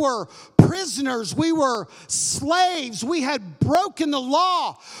cross. We were prisoners. We were slaves. We had broken the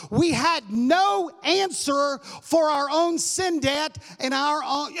law. We had no answer for our own sin debt and our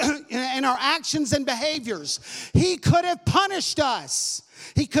actions and behaviors. He could have punished us.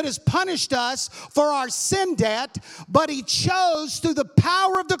 He could have punished us for our sin debt, but he chose through the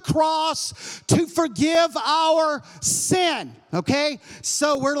power of the cross to forgive our sin. Okay?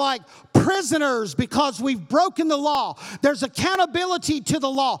 So we're like prisoners because we've broken the law. There's accountability to the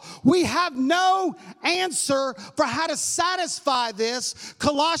law. We have no answer for how to satisfy this.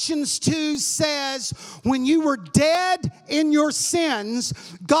 Colossians 2 says, when you were dead in your sins,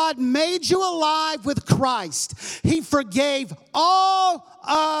 God made you alive with Christ. He forgave all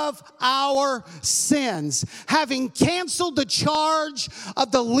of our sins, having canceled the charge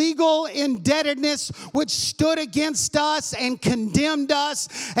of the legal indebtedness which stood against us and condemned us,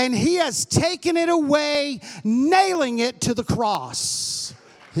 and he has taken it away, nailing it to the cross.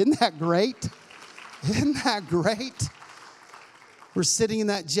 Isn't that great? Isn't that great? We're sitting in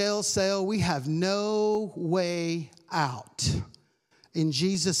that jail cell. We have no way out. And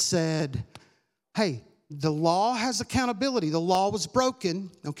Jesus said, hey, the law has accountability. The law was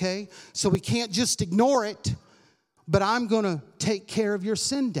broken, okay? So we can't just ignore it, but I'm going to take care of your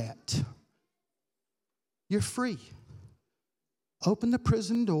sin debt. You're free. Open the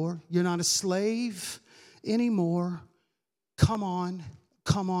prison door. You're not a slave anymore. Come on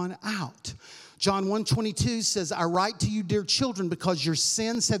out. John 1:22 says, I write to you, dear children, because your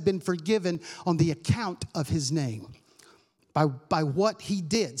sins have been forgiven on the account of his name. By what he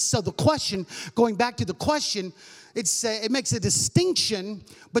did. So the question, going back to the question, it makes a distinction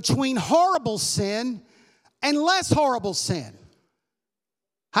between horrible sin and less horrible sin.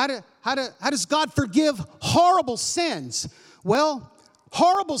 How does God forgive horrible sins? Well,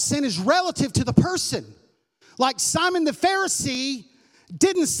 horrible sin is relative to the person. Like Simon the Pharisee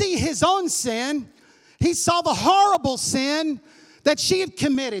didn't see his own sin. He saw the horrible sin that she had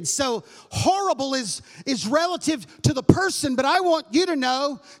committed. So horrible is relative to the person, but I want you to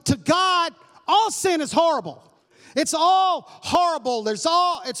know, to God, all sin is horrible. It's all horrible. It's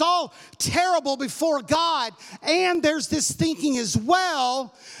all terrible before God. And there's this thinking as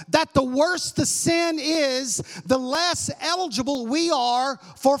well that the worse the sin is, the less eligible we are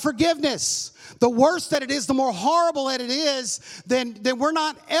for forgiveness. The worse that it is, the more horrible that it is, then we're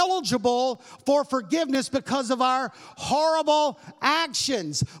not eligible for forgiveness because of our horrible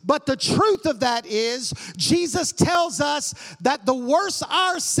actions. But the truth of that is, Jesus tells us that the worse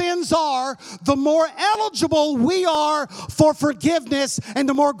our sins are, the more eligible we are for forgiveness, and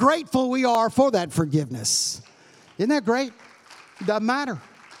the more grateful we are for that forgiveness. Isn't that great? It doesn't matter.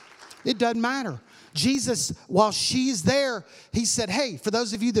 It doesn't matter. Jesus, while she's there, he said, hey, for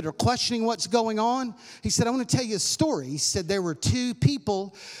those of you that are questioning what's going on, he said, I want to tell you a story. He said there were two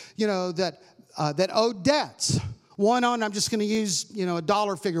people, that owed debts. One owed, I'm just going to use, a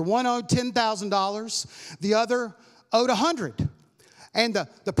dollar figure. One owed $10,000. The other owed $100. And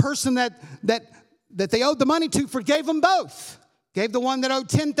the person that they owed the money to forgave them both. Gave the one that owed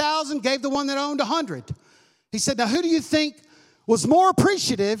 $10,000, gave the one that owed $100. He said, now who do you think was more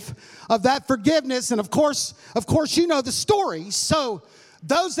appreciative of that forgiveness? And of course, you know the story. So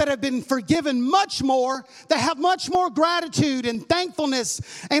those that have been forgiven much more, they have much more gratitude and thankfulness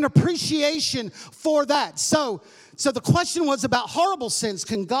and appreciation for that. So the question was about horrible sins.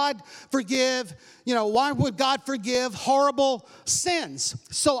 Can God forgive? Why would God forgive horrible sins?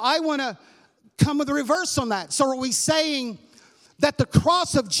 So I want to come with a reverse on that. So are we saying that the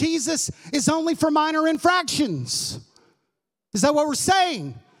cross of Jesus is only for minor infractions? Is that what we're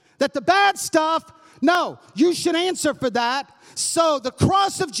saying? That the bad stuff, no, you should answer for that. So the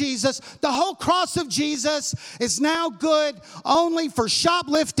cross of Jesus, the whole cross of Jesus is now good only for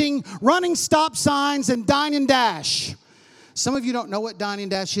shoplifting, running stop signs, and dine and dash. Some of you don't know what Dine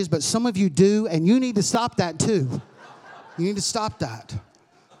and Dash is, but some of you do, and you need to stop that too. You need to stop that.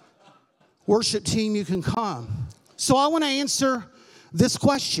 Worship team, you can come. So I want to answer this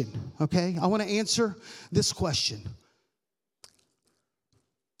question, okay? I want to answer this question.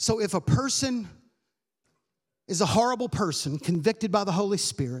 So if a person is a horrible person, convicted by the Holy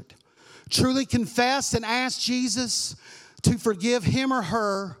Spirit, truly confess and ask Jesus to forgive him or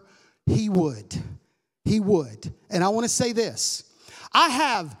her, he would. He would. And I want to say this. I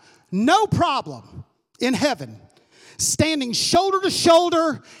have no problem in heaven standing shoulder to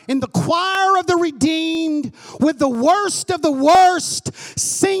shoulder in the choir of the redeemed with the worst of the worst,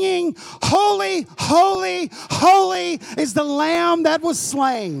 singing, "Holy, holy, holy is the Lamb that was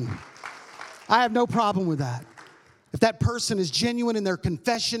slain." I have no problem with that. If that person is genuine in their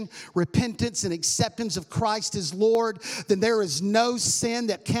confession, repentance, and acceptance of Christ as Lord, then there is no sin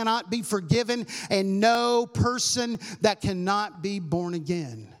that cannot be forgiven and no person that cannot be born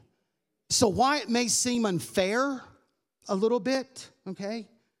again. So while it may seem unfair a little bit, okay,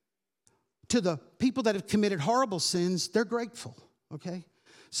 to the people that have committed horrible sins, they're grateful, okay?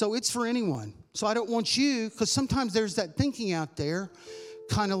 So it's for anyone. So I don't want you, because sometimes there's that thinking out there,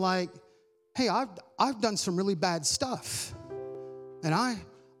 kind of like, hey, I've done some really bad stuff, and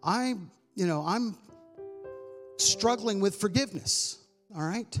I'm struggling with forgiveness. All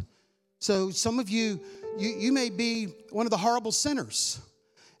right. So some of you may be one of the horrible sinners,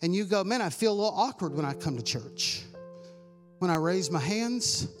 and you go, man, I feel a little awkward when I come to church. When I raise my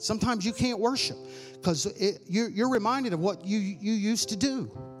hands, sometimes you can't worship because you're reminded of what you used to do,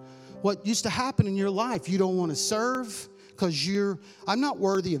 what used to happen in your life. You don't want to serve because I'm not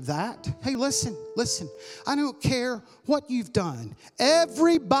worthy of that. Hey, listen. I don't care what you've done.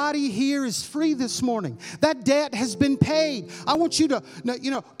 Everybody here is free this morning. That debt has been paid. I want you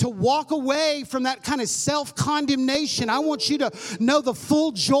to walk away from that kind of self-condemnation. I want you to know the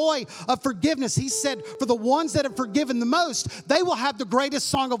full joy of forgiveness. He said, for the ones that have forgiven the most, they will have the greatest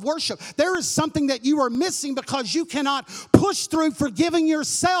song of worship. There is something that you are missing because you cannot push through forgiving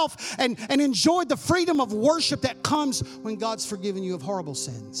yourself and enjoy the freedom of worship that comes when God's forgiven you of horrible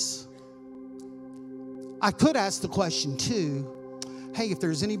sins. I could ask the question too, hey, if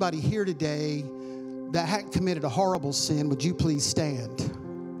there's anybody here today that hadn't committed a horrible sin, would you please stand?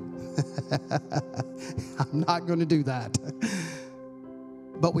 I'm not going to do that.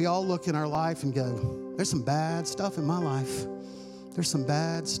 But we all look in our life and go, there's some bad stuff in my life. There's some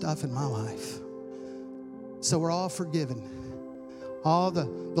bad stuff in my life. So we're all forgiven. All the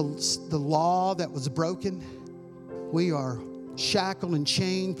law that was broken, we are shackled and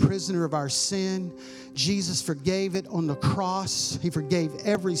chained, prisoner of our sin. Jesus forgave it on the cross. He forgave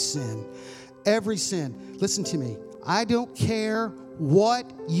every sin. Every sin. Listen to me. I don't care what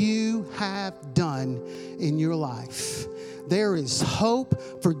you have done in your life. There is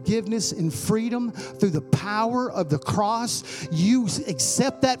hope, forgiveness, and freedom through the power of the cross. You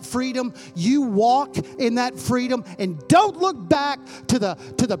accept that freedom. You walk in that freedom. And don't look back to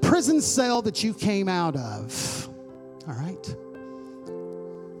the prison cell that you came out of. All right?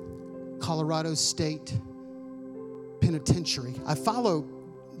 Colorado State Penitentiary. I follow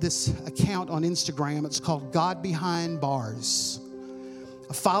this account on Instagram. It's called God Behind Bars.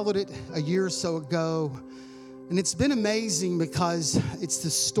 I followed it a year or so ago, and it's been amazing because it's the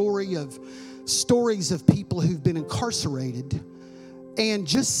stories of people who've been incarcerated, and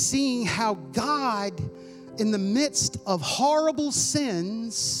just seeing how God, in the midst of horrible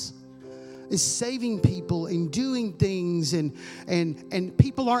sins, is saving people and doing things, and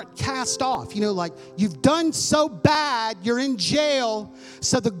people aren't cast off. Like, you've done so bad, you're in jail,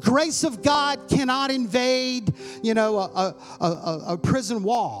 so the grace of God cannot invade, a prison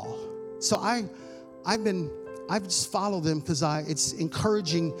wall. So I've just followed them because it's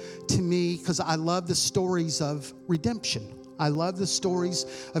encouraging to me, because I love the stories of redemption. I love the stories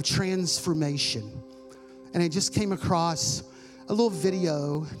of transformation. And I just came across a little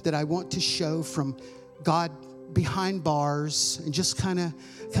video that I want to show from God Behind Bars, and just kind of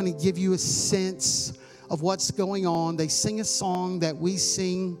give you a sense of what's going on. They sing a song that we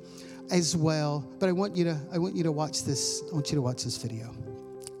sing as well, but I want you to watch this. I want you to watch this video.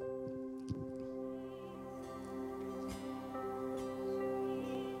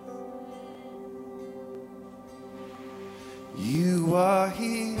 You are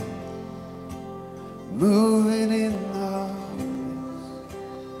here, moving in love.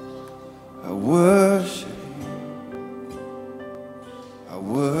 I worship you. I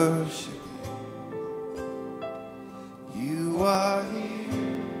worship you. You are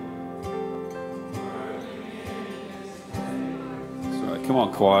here. That's right. Come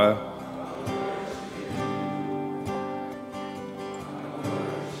on, choir.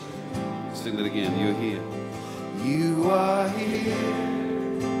 sing that again. You're here. You are here,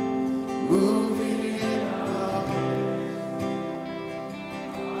 moving in our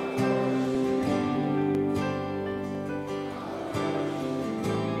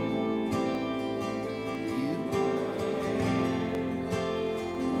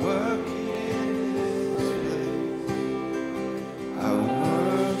working in this place. I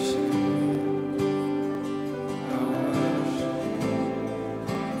worship you. I worship you.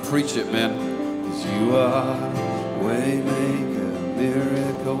 Preach it, man. 'Cause you are Waymaker,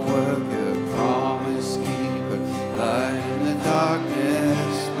 miracle worker, promise keeper, light in the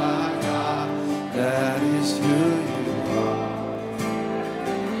darkness, my God, that is who you are.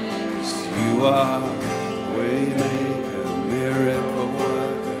 'Cause you are Waymaker, miracle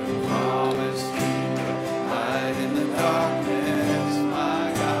worker, promise keeper, light in the darkness,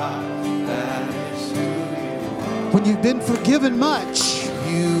 my God, that is who you are. When you've been forgiven much,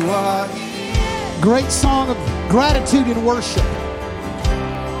 You are here. great song of gratitude and worship.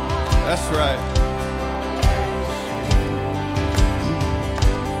 That's right.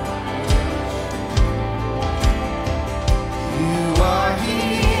 You are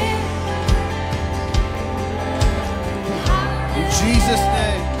here. In Jesus'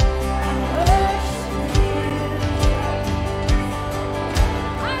 name.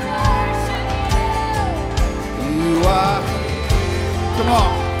 You are here. Come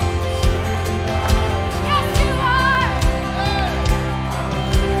on.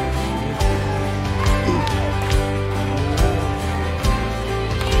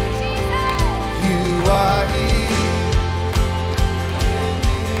 You are here.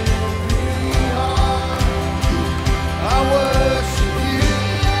 I worship you.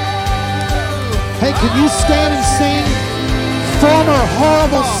 Hey, can you stand and sing? Former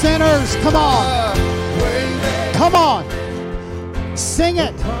horrible sinners. Come on. Come on. Sing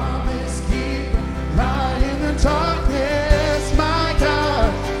it. Promise keeper, light in the darkness, my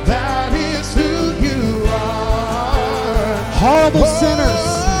God, that is who you are. Horrible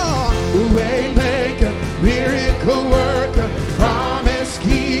sinners. Waymaker, miracle worker, promise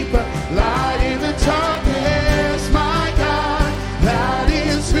keeper, light in the darkness, my God, that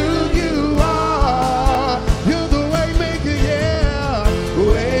is who you are. You're the waymaker, yeah.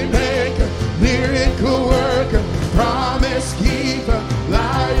 Waymaker, miracle worker, promise keeper,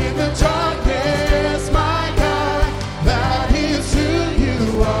 light in the darkness, my God, that is who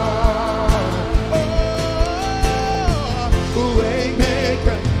you are. Oh,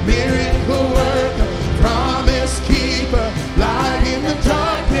 waymaker, miracle worker, promise keeper, light in the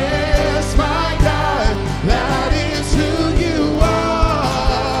darkness, my God, that is who you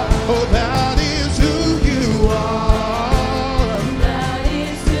are. Oh, that is who you are. That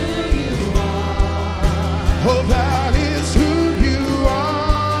is who you are. Oh, that is who you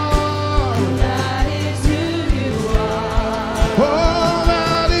are. That is who you are. Oh,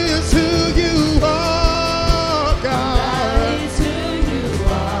 that is who you are, God. That is who you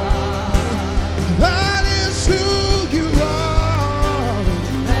are. That is who you are.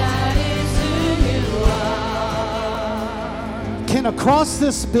 That is who you are. Can across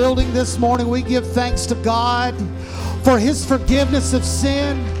this building this morning we give thanks to God for His forgiveness of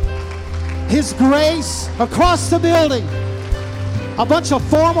sin, His grace across the building. A bunch of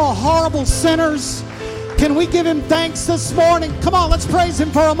former horrible sinners. Can we give Him thanks this morning? Come on, let's praise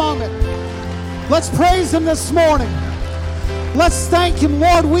Him for a moment. Let's praise Him this morning. Let's thank Him.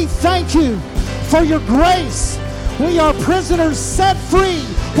 Lord, we thank you for your grace. We are prisoners set free.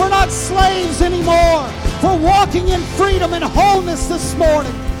 We're not slaves anymore. We're walking in freedom and wholeness this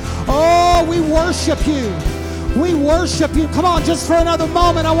morning. Oh, we worship you. We worship you. Come on, just for another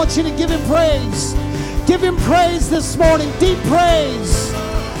moment, I want you to give Him praise. Give Him praise this morning. Deep praise.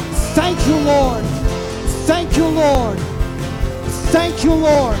 Thank you, Lord. Thank you, Lord. Thank you,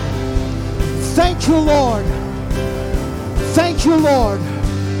 Lord. Thank you, Lord. Thank you, Lord.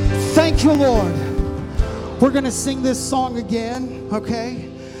 Thank you, Lord. We're going to sing this song again, okay?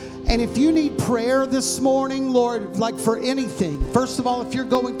 And if you need prayer this morning, Lord, like for anything, first of all, if you're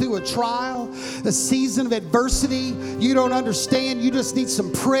going through a trial, a season of adversity, you don't understand, you just need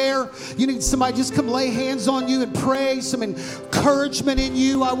some prayer, you need somebody just come lay hands on you and pray, some encouragement in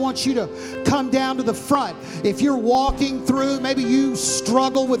you, I want you to come down to the front. If you're walking through, maybe you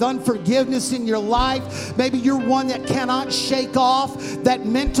struggle with unforgiveness in your life, maybe you're one that cannot shake off that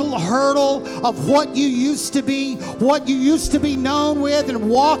mental hurdle of what you used to be known with, and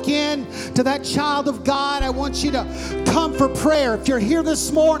walk in to that child of God. I want you to come for prayer. If you're here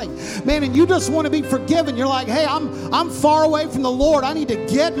this morning, man, and you just want to be forgiven, you're like, hey, I'm far away from the Lord. I need to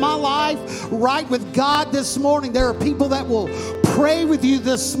get my life right with God this morning. There are people that will pray with you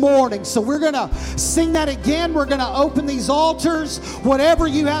this morning. So we're going to sing that again. We're going to open these altars. Whatever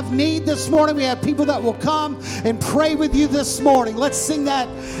you have need this morning, we have people that will come and pray with you this morning. Let's sing that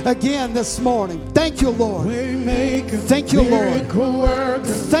again this morning. Thank you, Lord. Thank you, Lord. Thank you, Lord.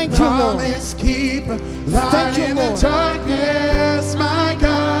 Thank you, Lord. Darkness, my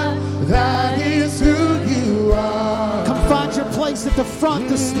God, that is who you are. Come find your place at the front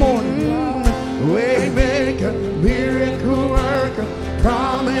this morning. Waymaker, miracle worker,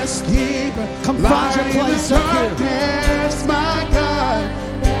 promise keeper. Come find your place up here. Darkness, my God,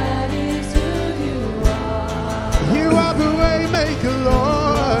 That is who you are. you are the waymaker,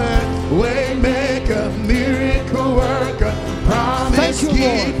 Lord. Waymaker, miracle worker, promise Thank you, Lord.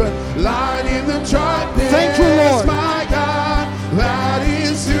 keeper, light in the darkness. Thank you, Lord. My God, that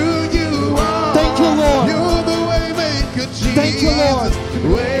is who you are. Thank you, Lord. You're the waymaker, Jesus. Thank you, Lord.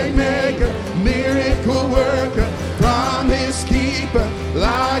 Waymaker, miracle worker, promise keeper,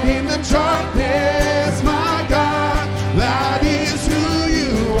 light in the darkness. My God, that is who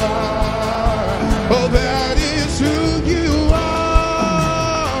you are. Oh, that is who you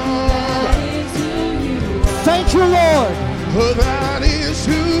are. That is who you are. Thank you, Lord. Oh, that is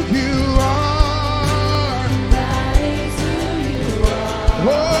who you are. That is who you are. Oh,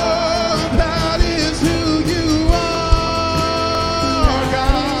 that is who you are,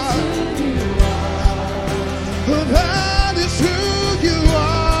 God. Oh, that is who you are.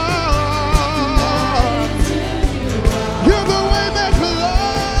 You're the waymaker,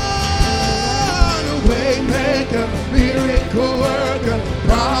 Lord. Waymaker, miracle worker,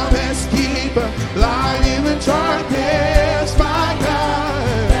 promise keeper, light in the darkness, my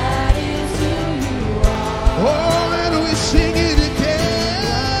God. That is who you are. Oh, and we sing it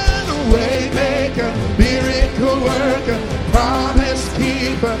again. Waymaker, miracle worker, promise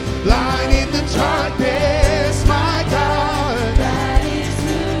keeper, light in the darkness, my God. That is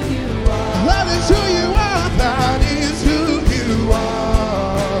who you are. That is who you are. That is who you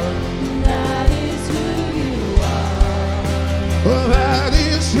are. That is who you are. Oh, that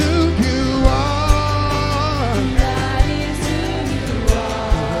is who you are. That is who you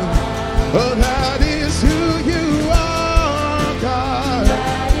are. Oh, that is who you are, God.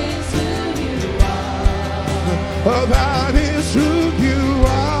 That is who you are. Oh, that is who you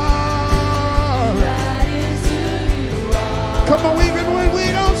are. That is who you are. Come on, even when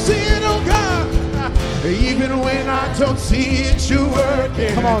we don't see it, oh God. Even when I don't see it, you're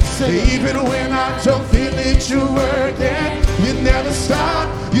working. Come on, sing it. Even when I don't feel it, you're working. You never stop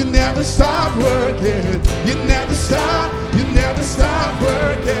working. You never stop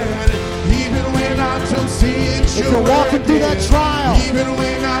working. Even when I don't see it, If you're walking through that trial, even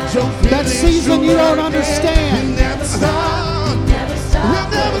when I don't feel that it, season you you're don't working. understand. You never stop. Never stop. You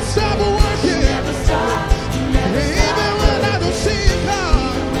never stop working. Never stop. Never Even stop. when I don't see it,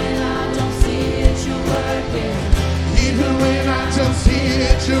 God. When I don't see it, you're working. Even when I don't see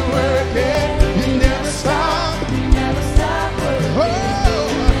it, you're working. You never stop. You never stop working. Oh,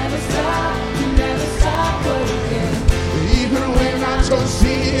 Never stop. You never stop working. even when I don't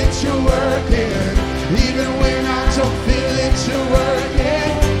see it, you're working. Even when I don't feel it, you're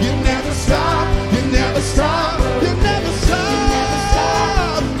working. You never stop. You never stop. You never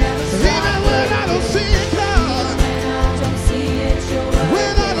stop. Even when I don't see it, God. When I don't see it, you're working.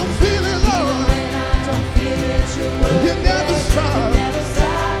 When I don't feel it, Lord. When I don't feel it, you're working. You never stop. Never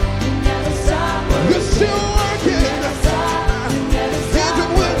stop. You never stop working. You're still working. Never stop. You never stop Even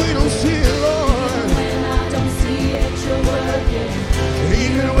when we don't see it, Lord. When I don't see it, you're working.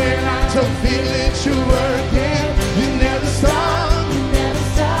 Even when I don't feel it, you're working. You never stop. You never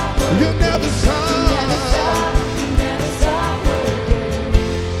stop working. You never stop. Never stop. You never stop working.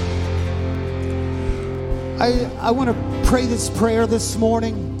 I want to pray this prayer this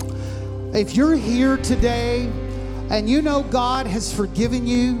morning. If you're here today and you know God has forgiven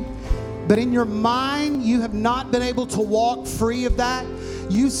you, but in your mind you have not been able to walk free of that,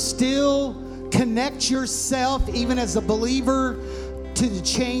 you still connect yourself, even as a believer, to the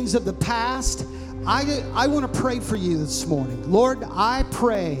chains of the past, I want to pray for you this morning. Lord, I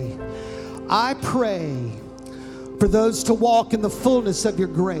pray for those to walk in the fullness of your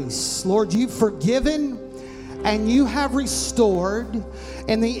grace. Lord, you've forgiven and you have restored,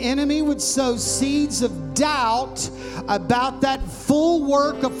 and the enemy would sow seeds of doubt about that full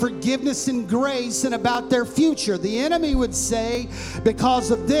work of forgiveness and grace and about their future. The enemy would say,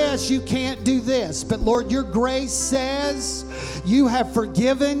 because of this, you can't do this. But Lord, your grace says you have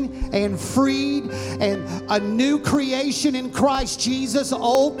forgiven and freed and a new creation in Christ Jesus.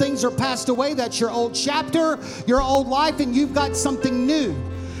 Old things are passed away. That's your old chapter, your old life, and you've got something new.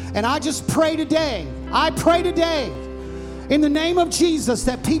 And I just pray today, In the name of Jesus,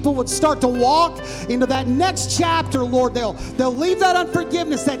 that people would start to walk into that next chapter, Lord. They'll leave that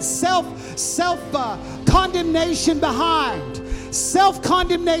unforgiveness, that self-condemnation behind.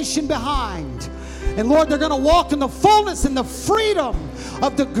 Self-condemnation behind. And Lord, they're going to walk in the fullness and the freedom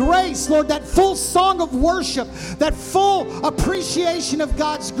of the grace, Lord, that full song of worship, that full appreciation of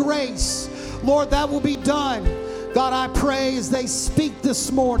God's grace. Lord, that will be done. God, I pray as they speak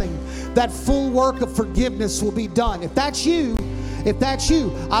this morning, that full work of forgiveness will be done. If that's you,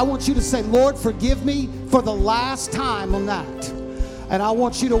 I want you to say, Lord, forgive me for the last time on that. And I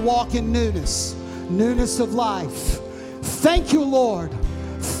want you to walk in newness of life. Thank you, Lord.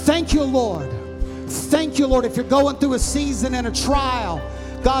 Thank you, Lord. Thank you, Lord. If you're going through a season and a trial,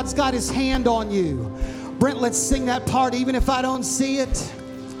 God's got his hand on you. Brent, let's sing that part, even if I don't see it.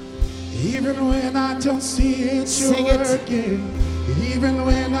 Even when I don't see it, Sing you're it. working. Even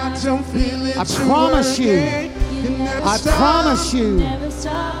when I don't feel it, I promise you. you never I stop. promise you. Never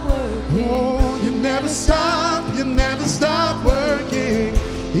stop working. Oh, you never stop working.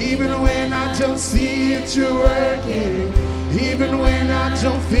 Even when I don't see it, you're working. Even when I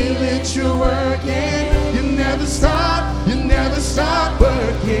don't feel it, you're working. You never stop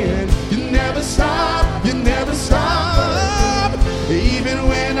working. You never stop. Even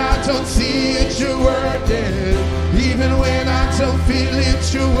when I don't see it, you're working. Even when I don't feel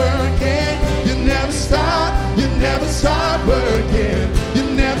it, you're working. You never stop working. You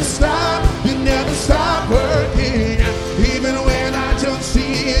never stop working. Even when I don't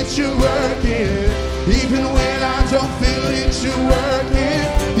see it, you're working. Even when I don't feel it, you're working.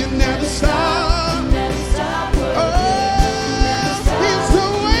 You never stop. Never stop working. He's the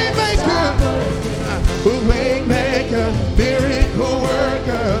waymaker, miracle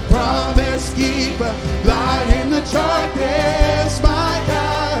worker, promise keeper, light in the darkness, my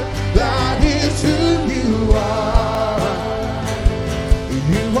God, that is who you are.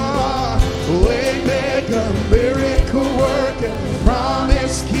 You are waymaker, miracle worker,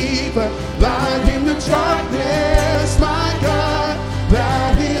 promise keeper, light in the darkness, my God,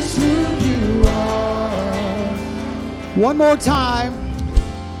 that is who you are. One more time.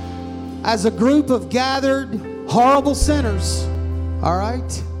 As a group of gathered, horrible sinners, all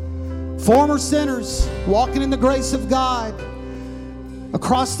right? Former sinners walking in the grace of God.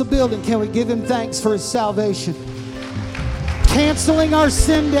 Across the building, can we give him thanks for his salvation? Canceling our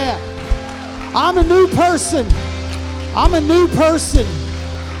sin debt. I'm a new person. I'm a new person.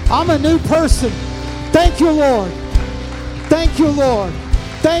 I'm a new person. Thank you, Lord. Thank you, Lord.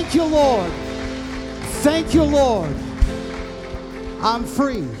 Thank you, Lord. Thank you, Lord. I'm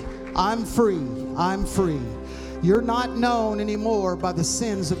free. I'm free. I'm free. You're not known anymore by the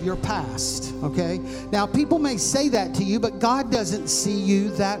sins of your past, okay? Now, people may say that to you, but God doesn't see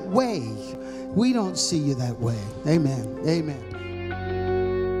you that way. We don't see you that way. Amen. Amen.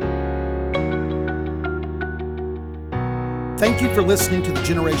 Thank you for listening to the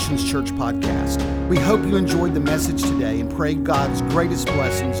Generations Church podcast. We hope you enjoyed the message today and pray God's greatest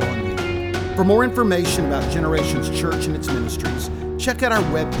blessings on you. For more information about Generations Church and its ministries, check out our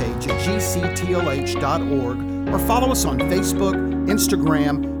webpage at gctlh.org or follow us on Facebook,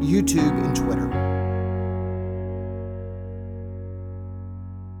 Instagram, YouTube, and Twitter.